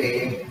efe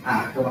a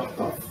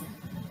gyfododd.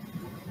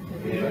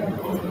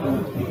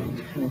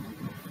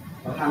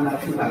 O'r hanner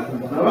chi'n barod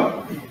amdano fo.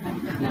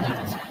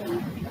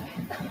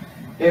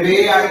 Efe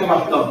a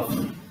gyfododd.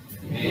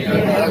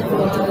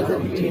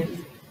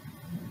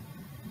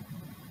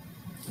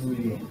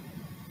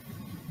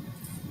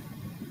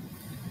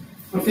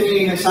 Wrth i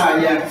ni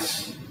nesau at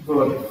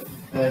fwrdd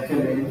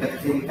cymun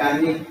felly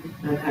gani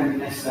yn hynny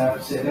nesaf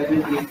sef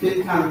erbyn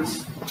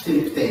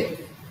 550.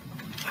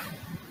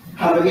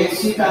 Cafodd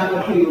Iesu dan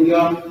yr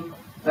hwylion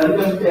yn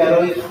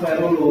gynderoedd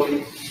chwerw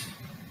oes,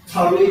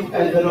 torri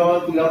bedro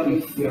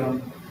diobeithion,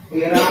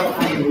 eiraw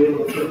anwyl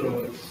wrth y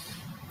roes.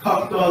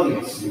 Cododd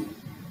Iesu,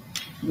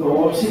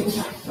 nos sy'n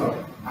sathro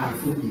ar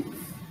ffydydd,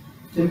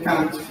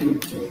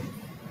 550.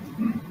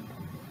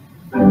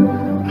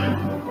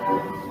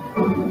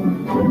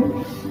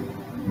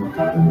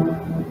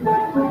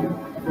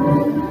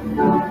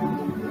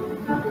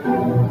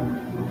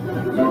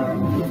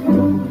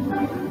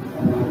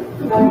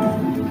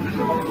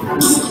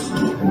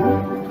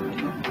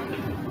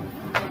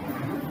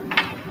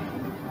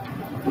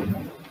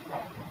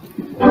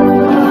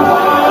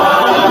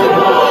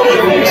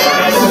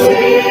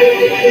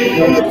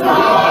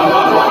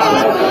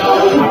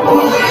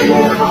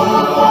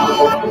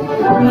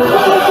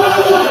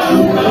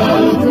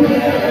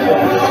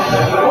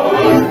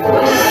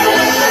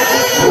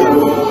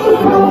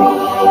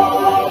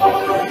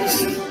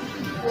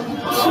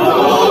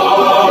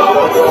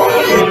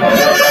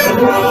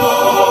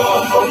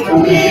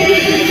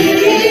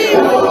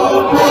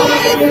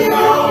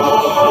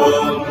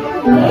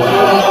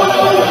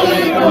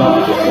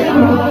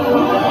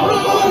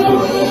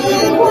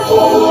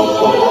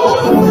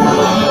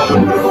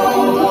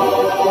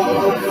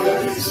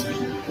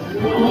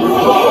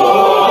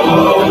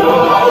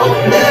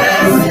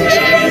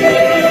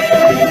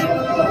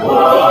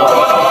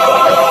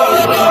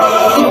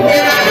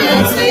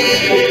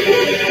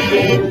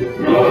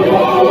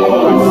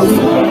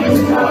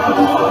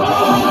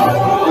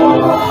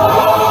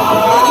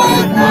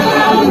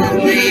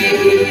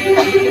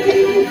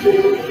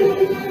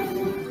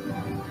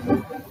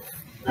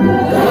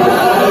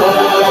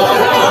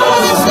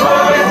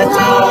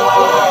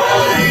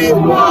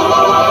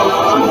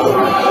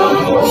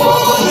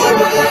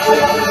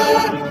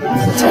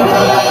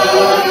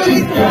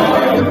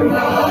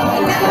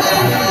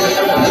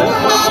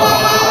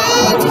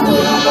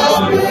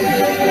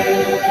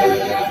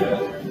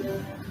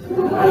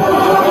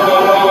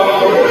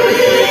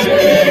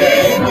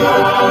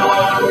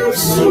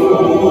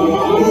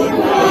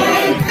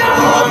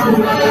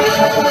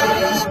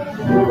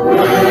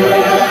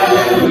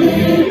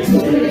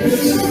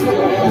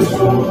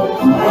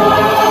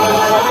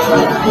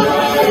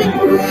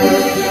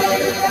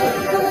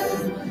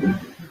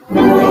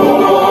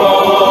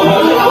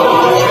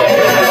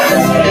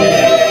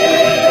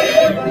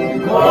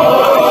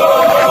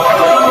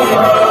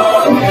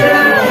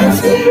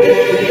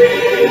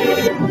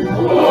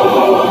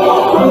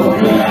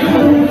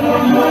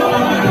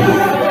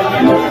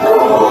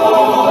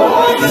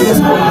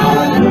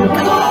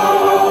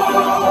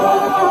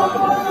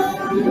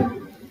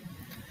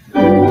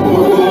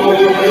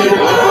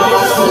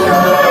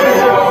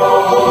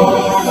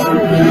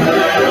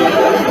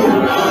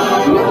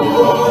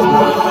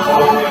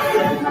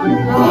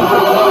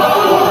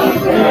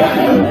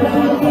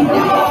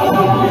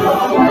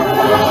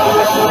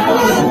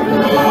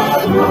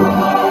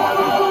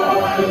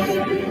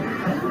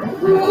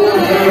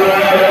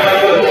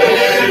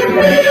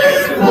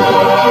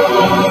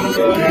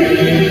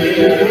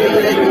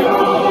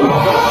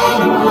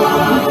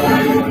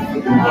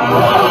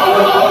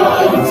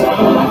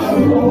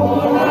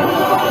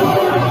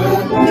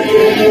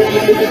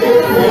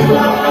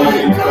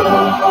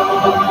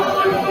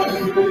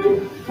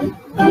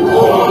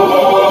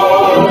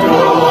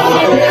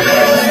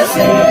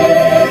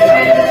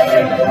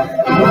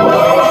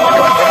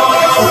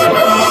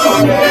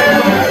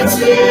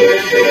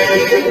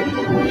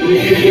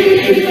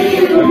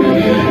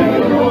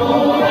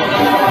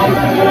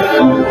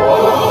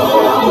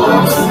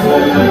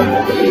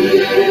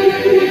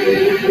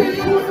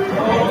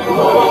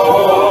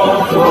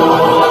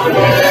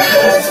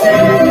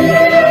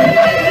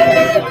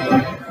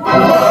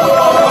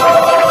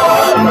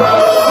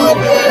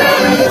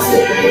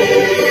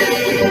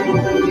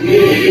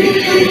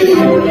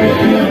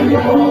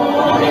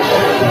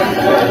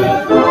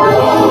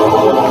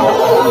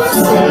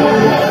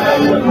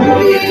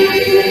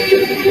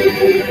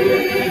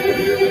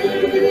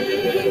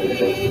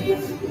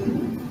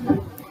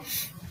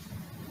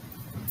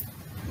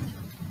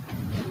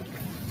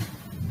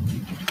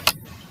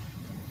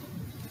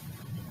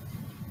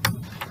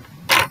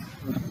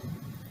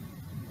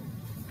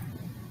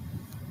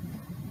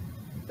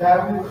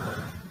 Dewch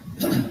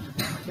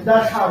gyda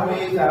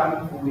llawyd am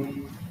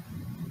fwyd,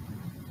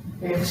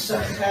 eich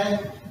sychen,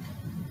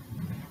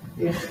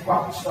 eich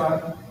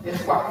gwacter,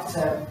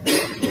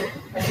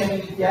 eich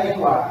eneidiau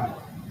gwad,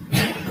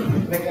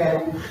 fe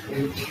gewch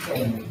eich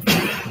cheni.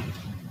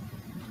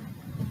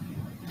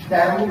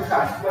 Dewch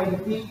all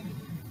wedi,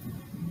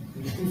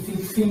 eich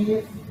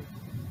diffydd,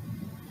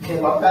 eich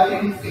aelodau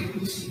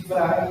eich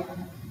sifrau,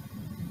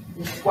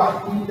 eich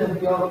gwadu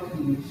dyfio'r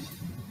Crist,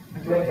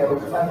 ac fe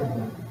gewch fan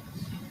yna.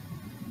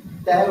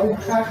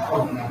 Dewch a'ch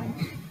honna'n,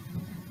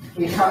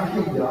 eich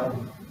amheuon,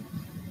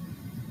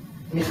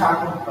 eich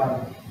anwybau,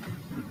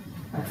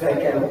 ac fe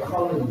gewch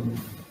o lyn.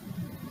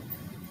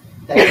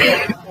 Dewch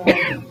a'ch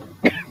hon,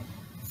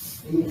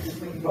 eich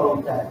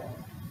wyboldeb,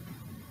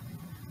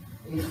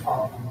 eich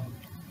ofn.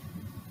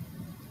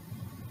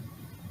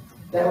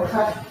 Dewch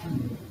a'ch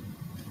hyn,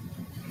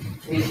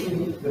 eich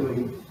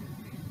unigrwydd,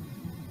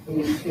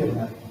 eich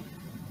gynnes,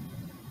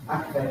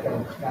 ac fe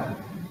gewch gan.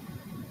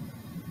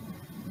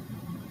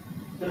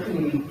 Dych chi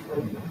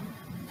wedi.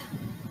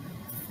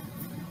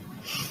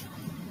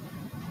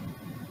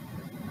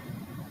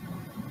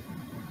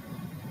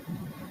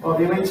 O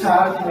rywun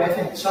tad unwaith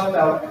eto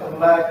fel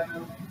cyfle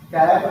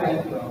ger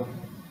reidrol.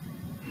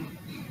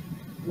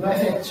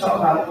 Unwaith eto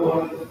mae'r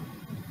bwrdd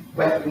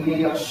wedi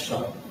ei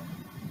osod.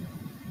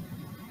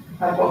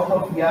 A'r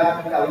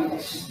gwahoddiad yn cael ei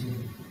estyn.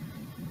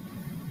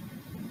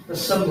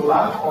 Y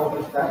symlaf o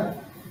Brydain.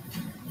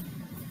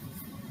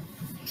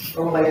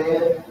 O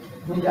le'r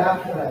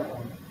fwyaf rhyfeddol.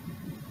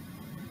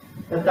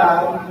 Y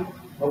darn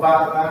o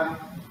fara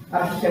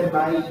a'r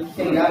llemau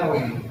lleia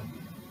hwn.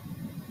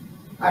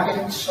 Ac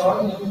eto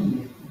i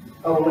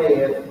o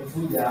le'r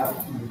fwyaf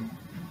hyn.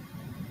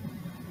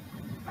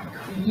 A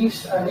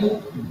Crist yn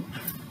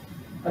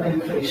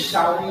ein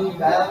croesawu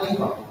fel ei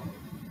fod,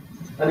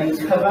 yn ein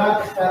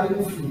cyfarch fel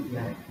i'w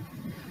ffrindiau,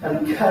 yn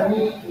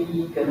cynnig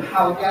i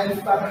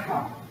gynhaliaeth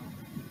barhaol.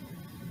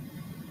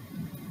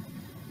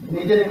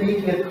 Nid yn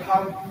unig i'r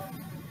corff,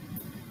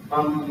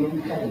 ond i'n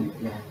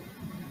cynnigiau.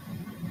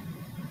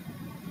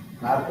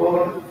 Mae'r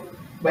bwrdd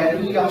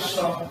wedi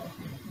osod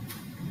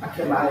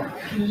ac y mae'r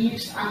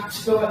Crist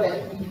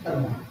atgyfodedig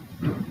yma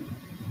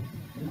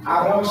yn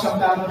aros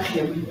amdano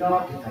chi ymuno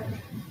gyda ni,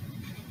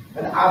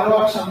 yn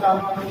aros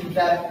amdano chi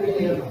dderbyn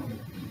ei rhan,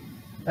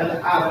 yn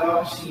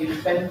aros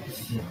i'ch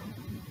bendithio,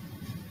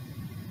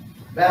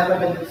 fel y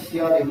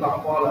bendithio ei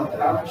bobl ar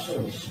draws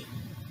oes.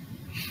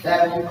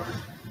 Dewch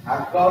a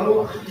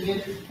golwch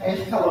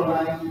eich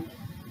calonau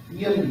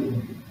i'r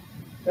un,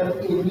 yr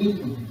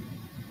unig un,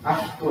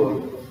 all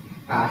gwrdd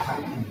a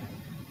chanhyn.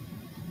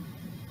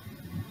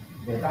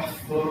 Fe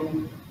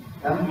ddathwn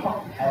ym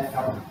mhopeth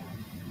awr.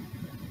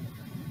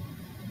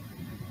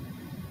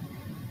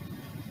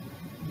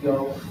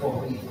 Diolch o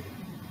fi.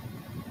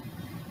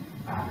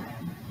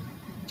 Amen.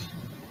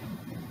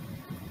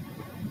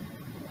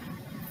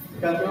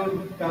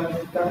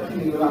 Gadwch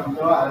chi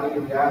wrando ar ei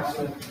ilias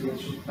yn y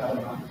swper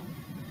yma.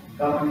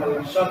 Fel mae'n cael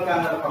ei osod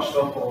gan yr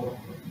Apostol Paul.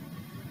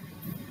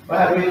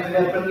 Oherwydd y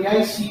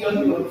dderbyniais i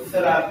o'n wrth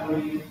yr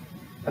arglwydd,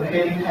 yr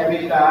hyn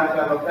hefyd ar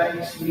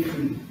gafodaeth i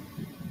chi.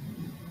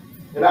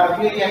 Yr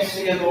arglwydd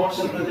Iesu yn os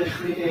yn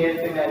rydych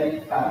ef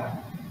gymerid bar.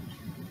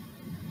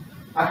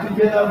 Ac yn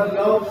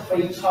gyddoriol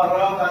fe'i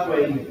torodd a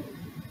dweud,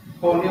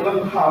 hwn yw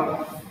yng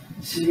nghorff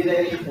sydd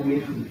eich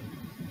mwy chi.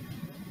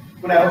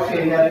 Gwnewch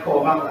ein er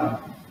cof amdano.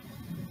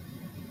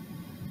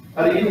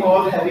 Ar un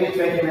modd hefyd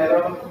fe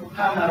gymerodd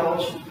cwpan ar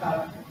ôl swper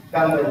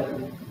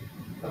galfyddin.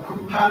 Y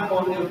cwpan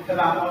hwn yw'r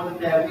cyfamod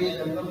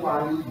newydd yn fy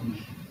ngwaith i.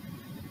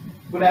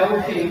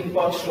 Gwnewch chi'n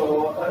bod tro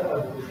yr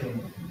ydwch chi'n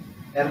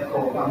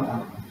cof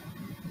amdano.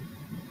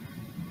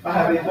 Mae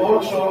hefyd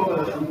bod tro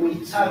byddwch yn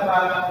bwyta'r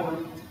bara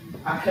hwn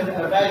ac yn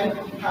yfed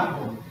cwpan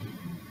hwn.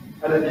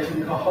 Yr ydych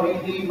chi'n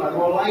cyhoeddi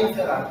marwolaeth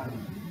yr arwyr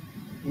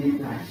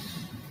hyd nes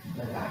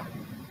y ddag.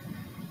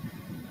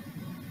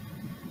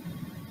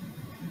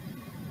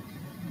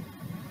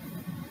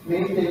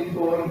 Nid dim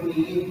bwrdd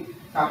ni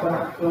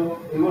Tabernacl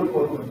yw'r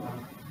bwrdd yma,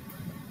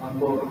 ond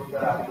bwrdd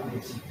yr arwyr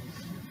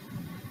Iesus.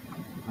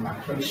 Mae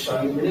croeso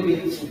i unrhyw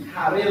un sy'n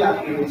caru'r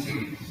arwyr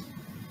Iesus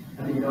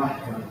yn un o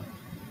allan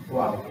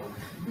o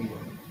awgylch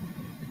diwedd.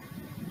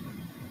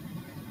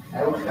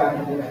 Ewch gan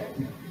hynny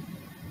felly,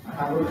 a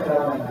hanwch yr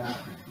awennau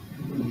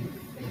i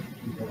gyd eich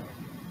gyda.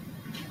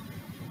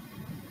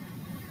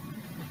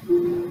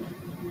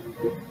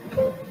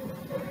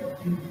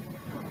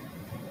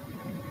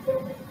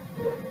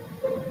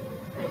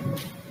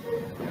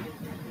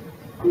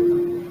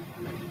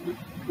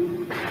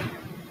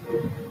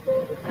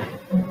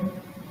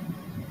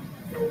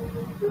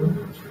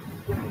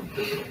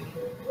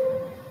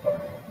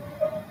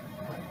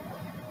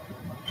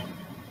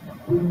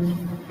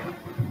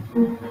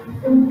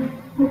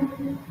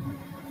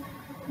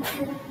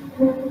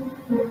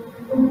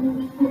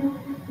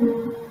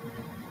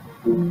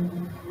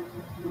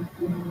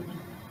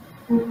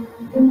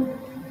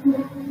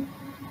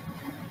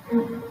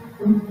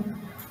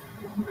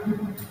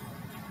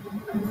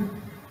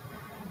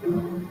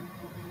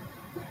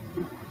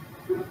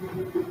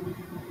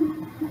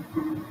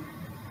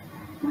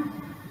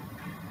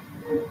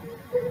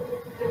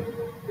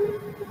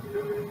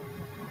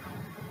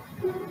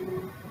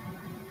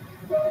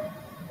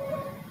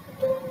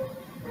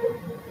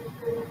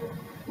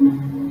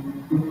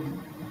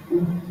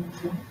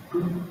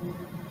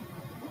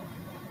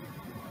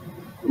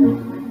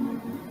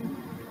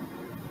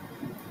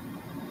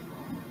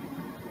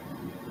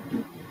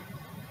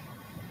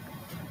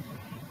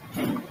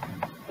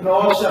 Yn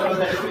ôl sefyll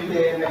ddechrau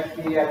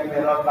felly a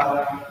gymerodd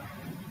bara,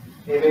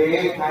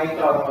 ef na'i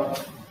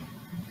dorfod,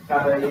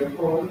 gadw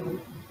hwn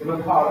ddim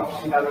yn corff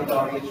sy'n cael ei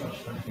dorri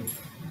trosio chi.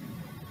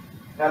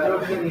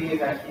 Gadwch i ni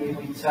felly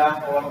bwyta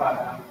o'r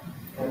bara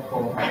yn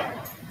cof.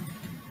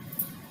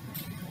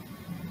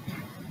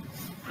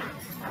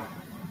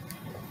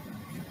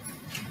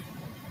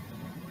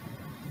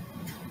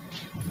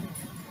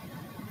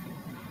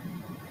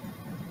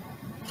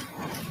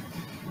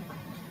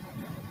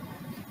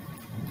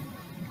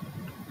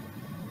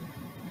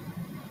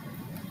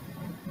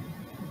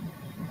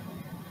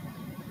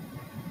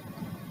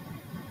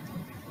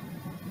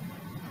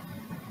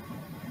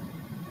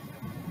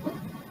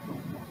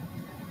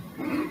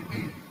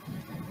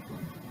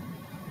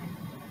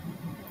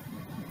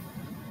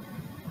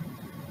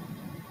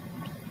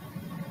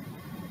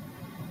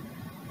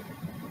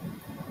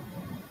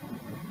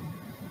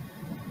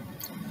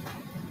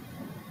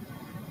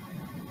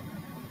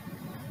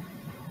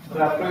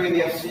 Yr arglwydd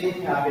Iesu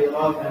a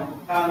felodd mewn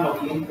cwpan o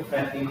un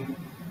gyffredin,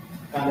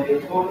 gan ei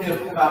hwn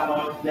yw'r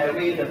cyfamod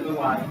newydd yn fy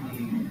ngwaith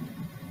i.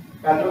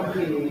 Gadwch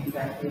i ni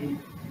felly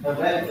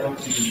yfed o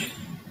hyd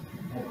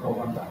y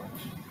cof amdano.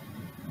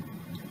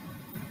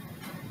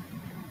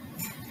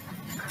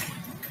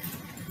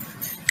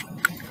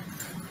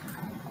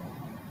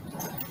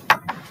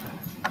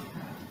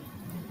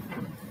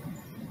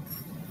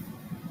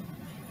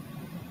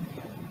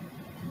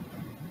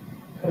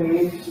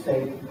 Crist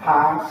ei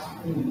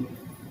Pasg i.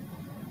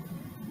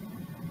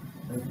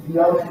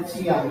 Diolch i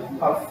ti am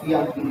corffi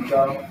am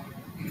bwydo,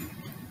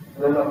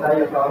 yr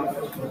aelodau o gorff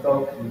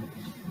ysbrydol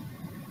Crist.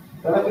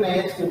 Fel y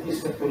gwneud gyda'r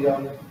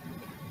disgyblion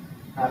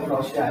ar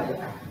nos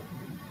Iau.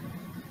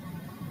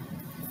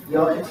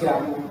 Diolch i ti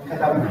am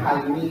cadarnhau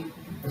ni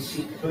y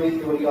sicrwydd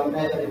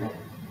gwirionedd yr uned.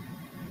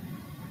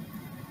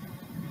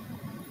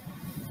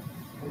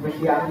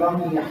 Felly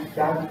anfon ni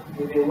allan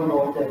i fyw yn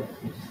ôl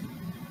derchus.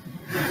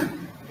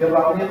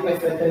 Gyflawni'r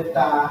gweithredoedd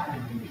da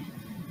hynny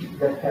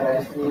gyda'r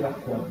ceres ni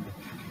ragor.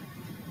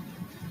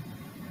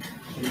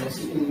 Gynnes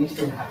i Grist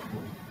yn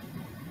hagw.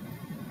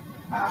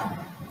 Amen.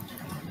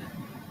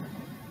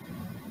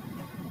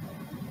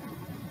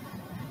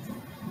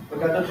 Fe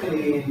gadwch chi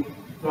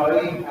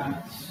droi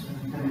at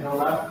hynny'n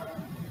olaf.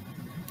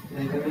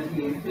 Neu gymryd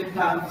i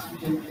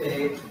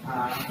 550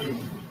 a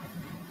 5.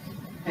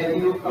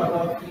 Heddiw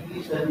gododd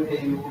Crist yn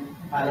fyw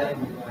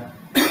Alleluia.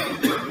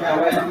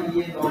 Iawen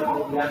un o'r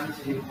bwriad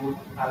sy'n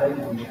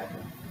Alleluia.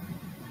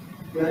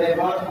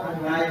 Gyrefod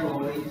angau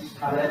oes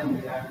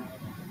Alleluia.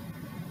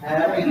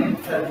 Ein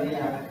prynu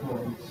ar y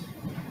gwrs,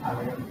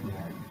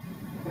 Alleluia.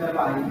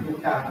 Gyfaen yw'r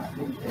gant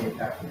yn lle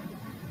gallu.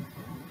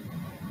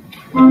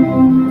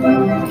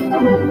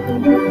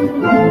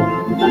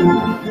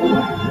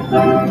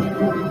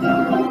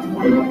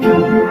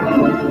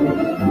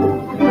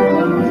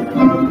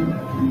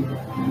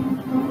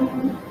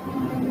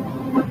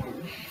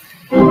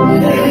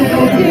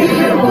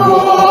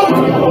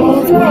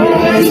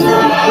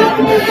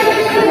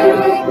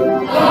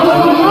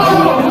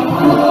 Oh,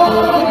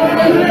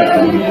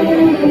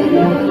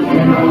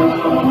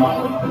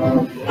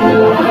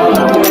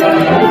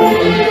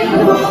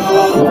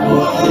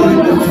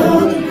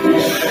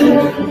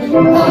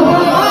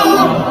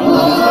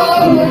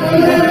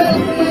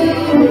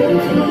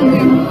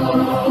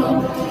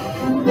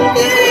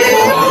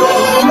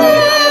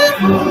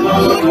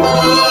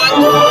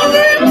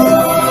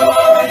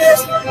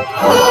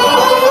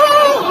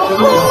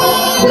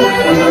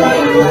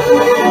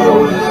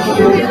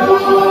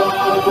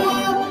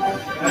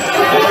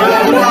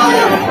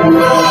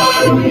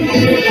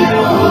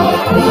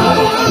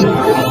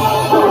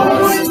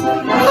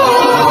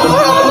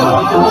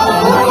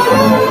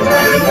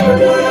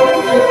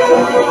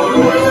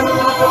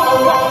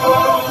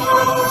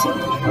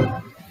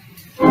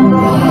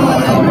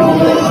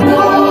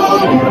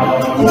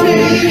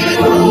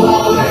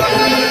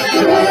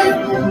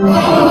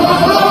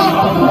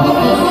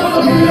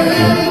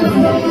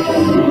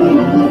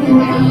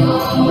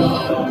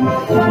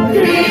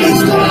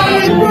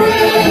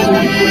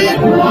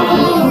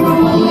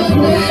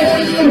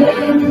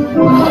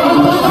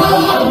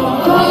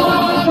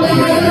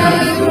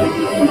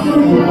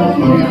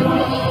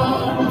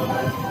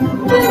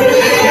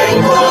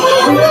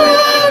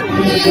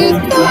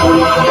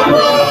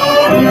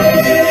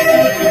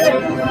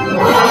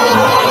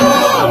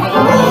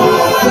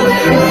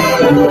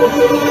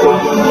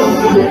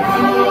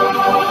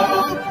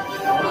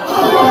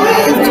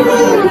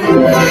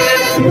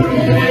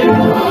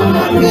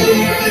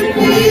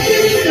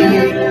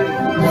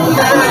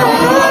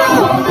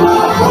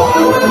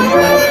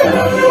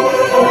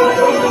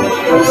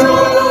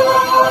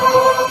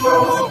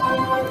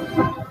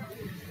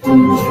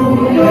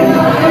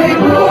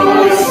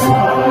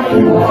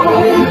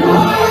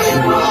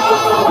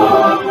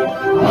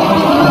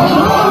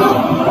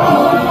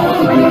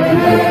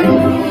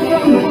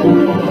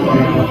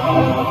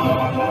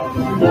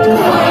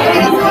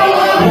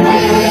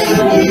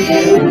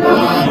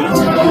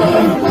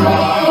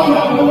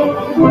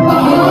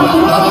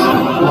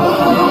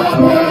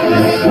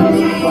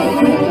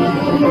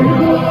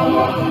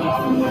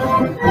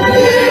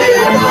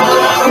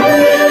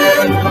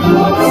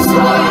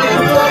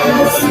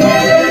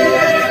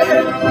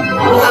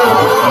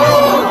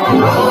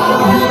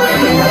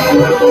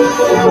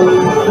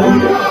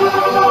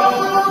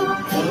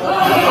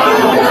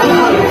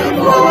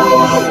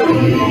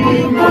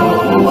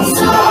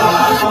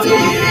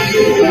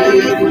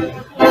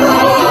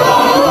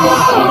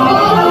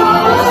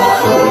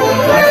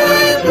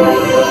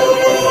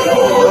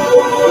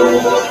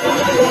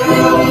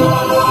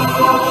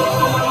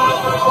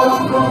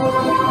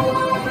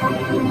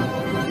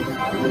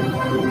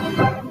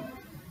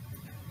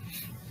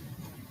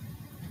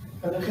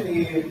 Byddwch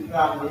chi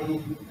rannu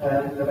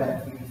yn y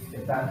fedrith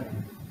gyda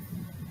ni.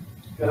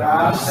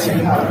 Gras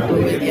ein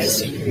harwyr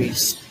Iesu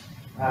Grist,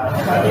 a'r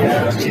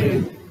chariad Duw,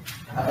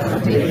 a'r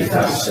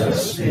gymdeithas yr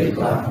ysbryd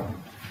glân,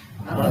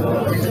 a'r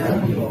ddod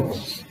yn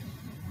ôl.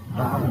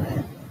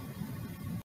 Amen.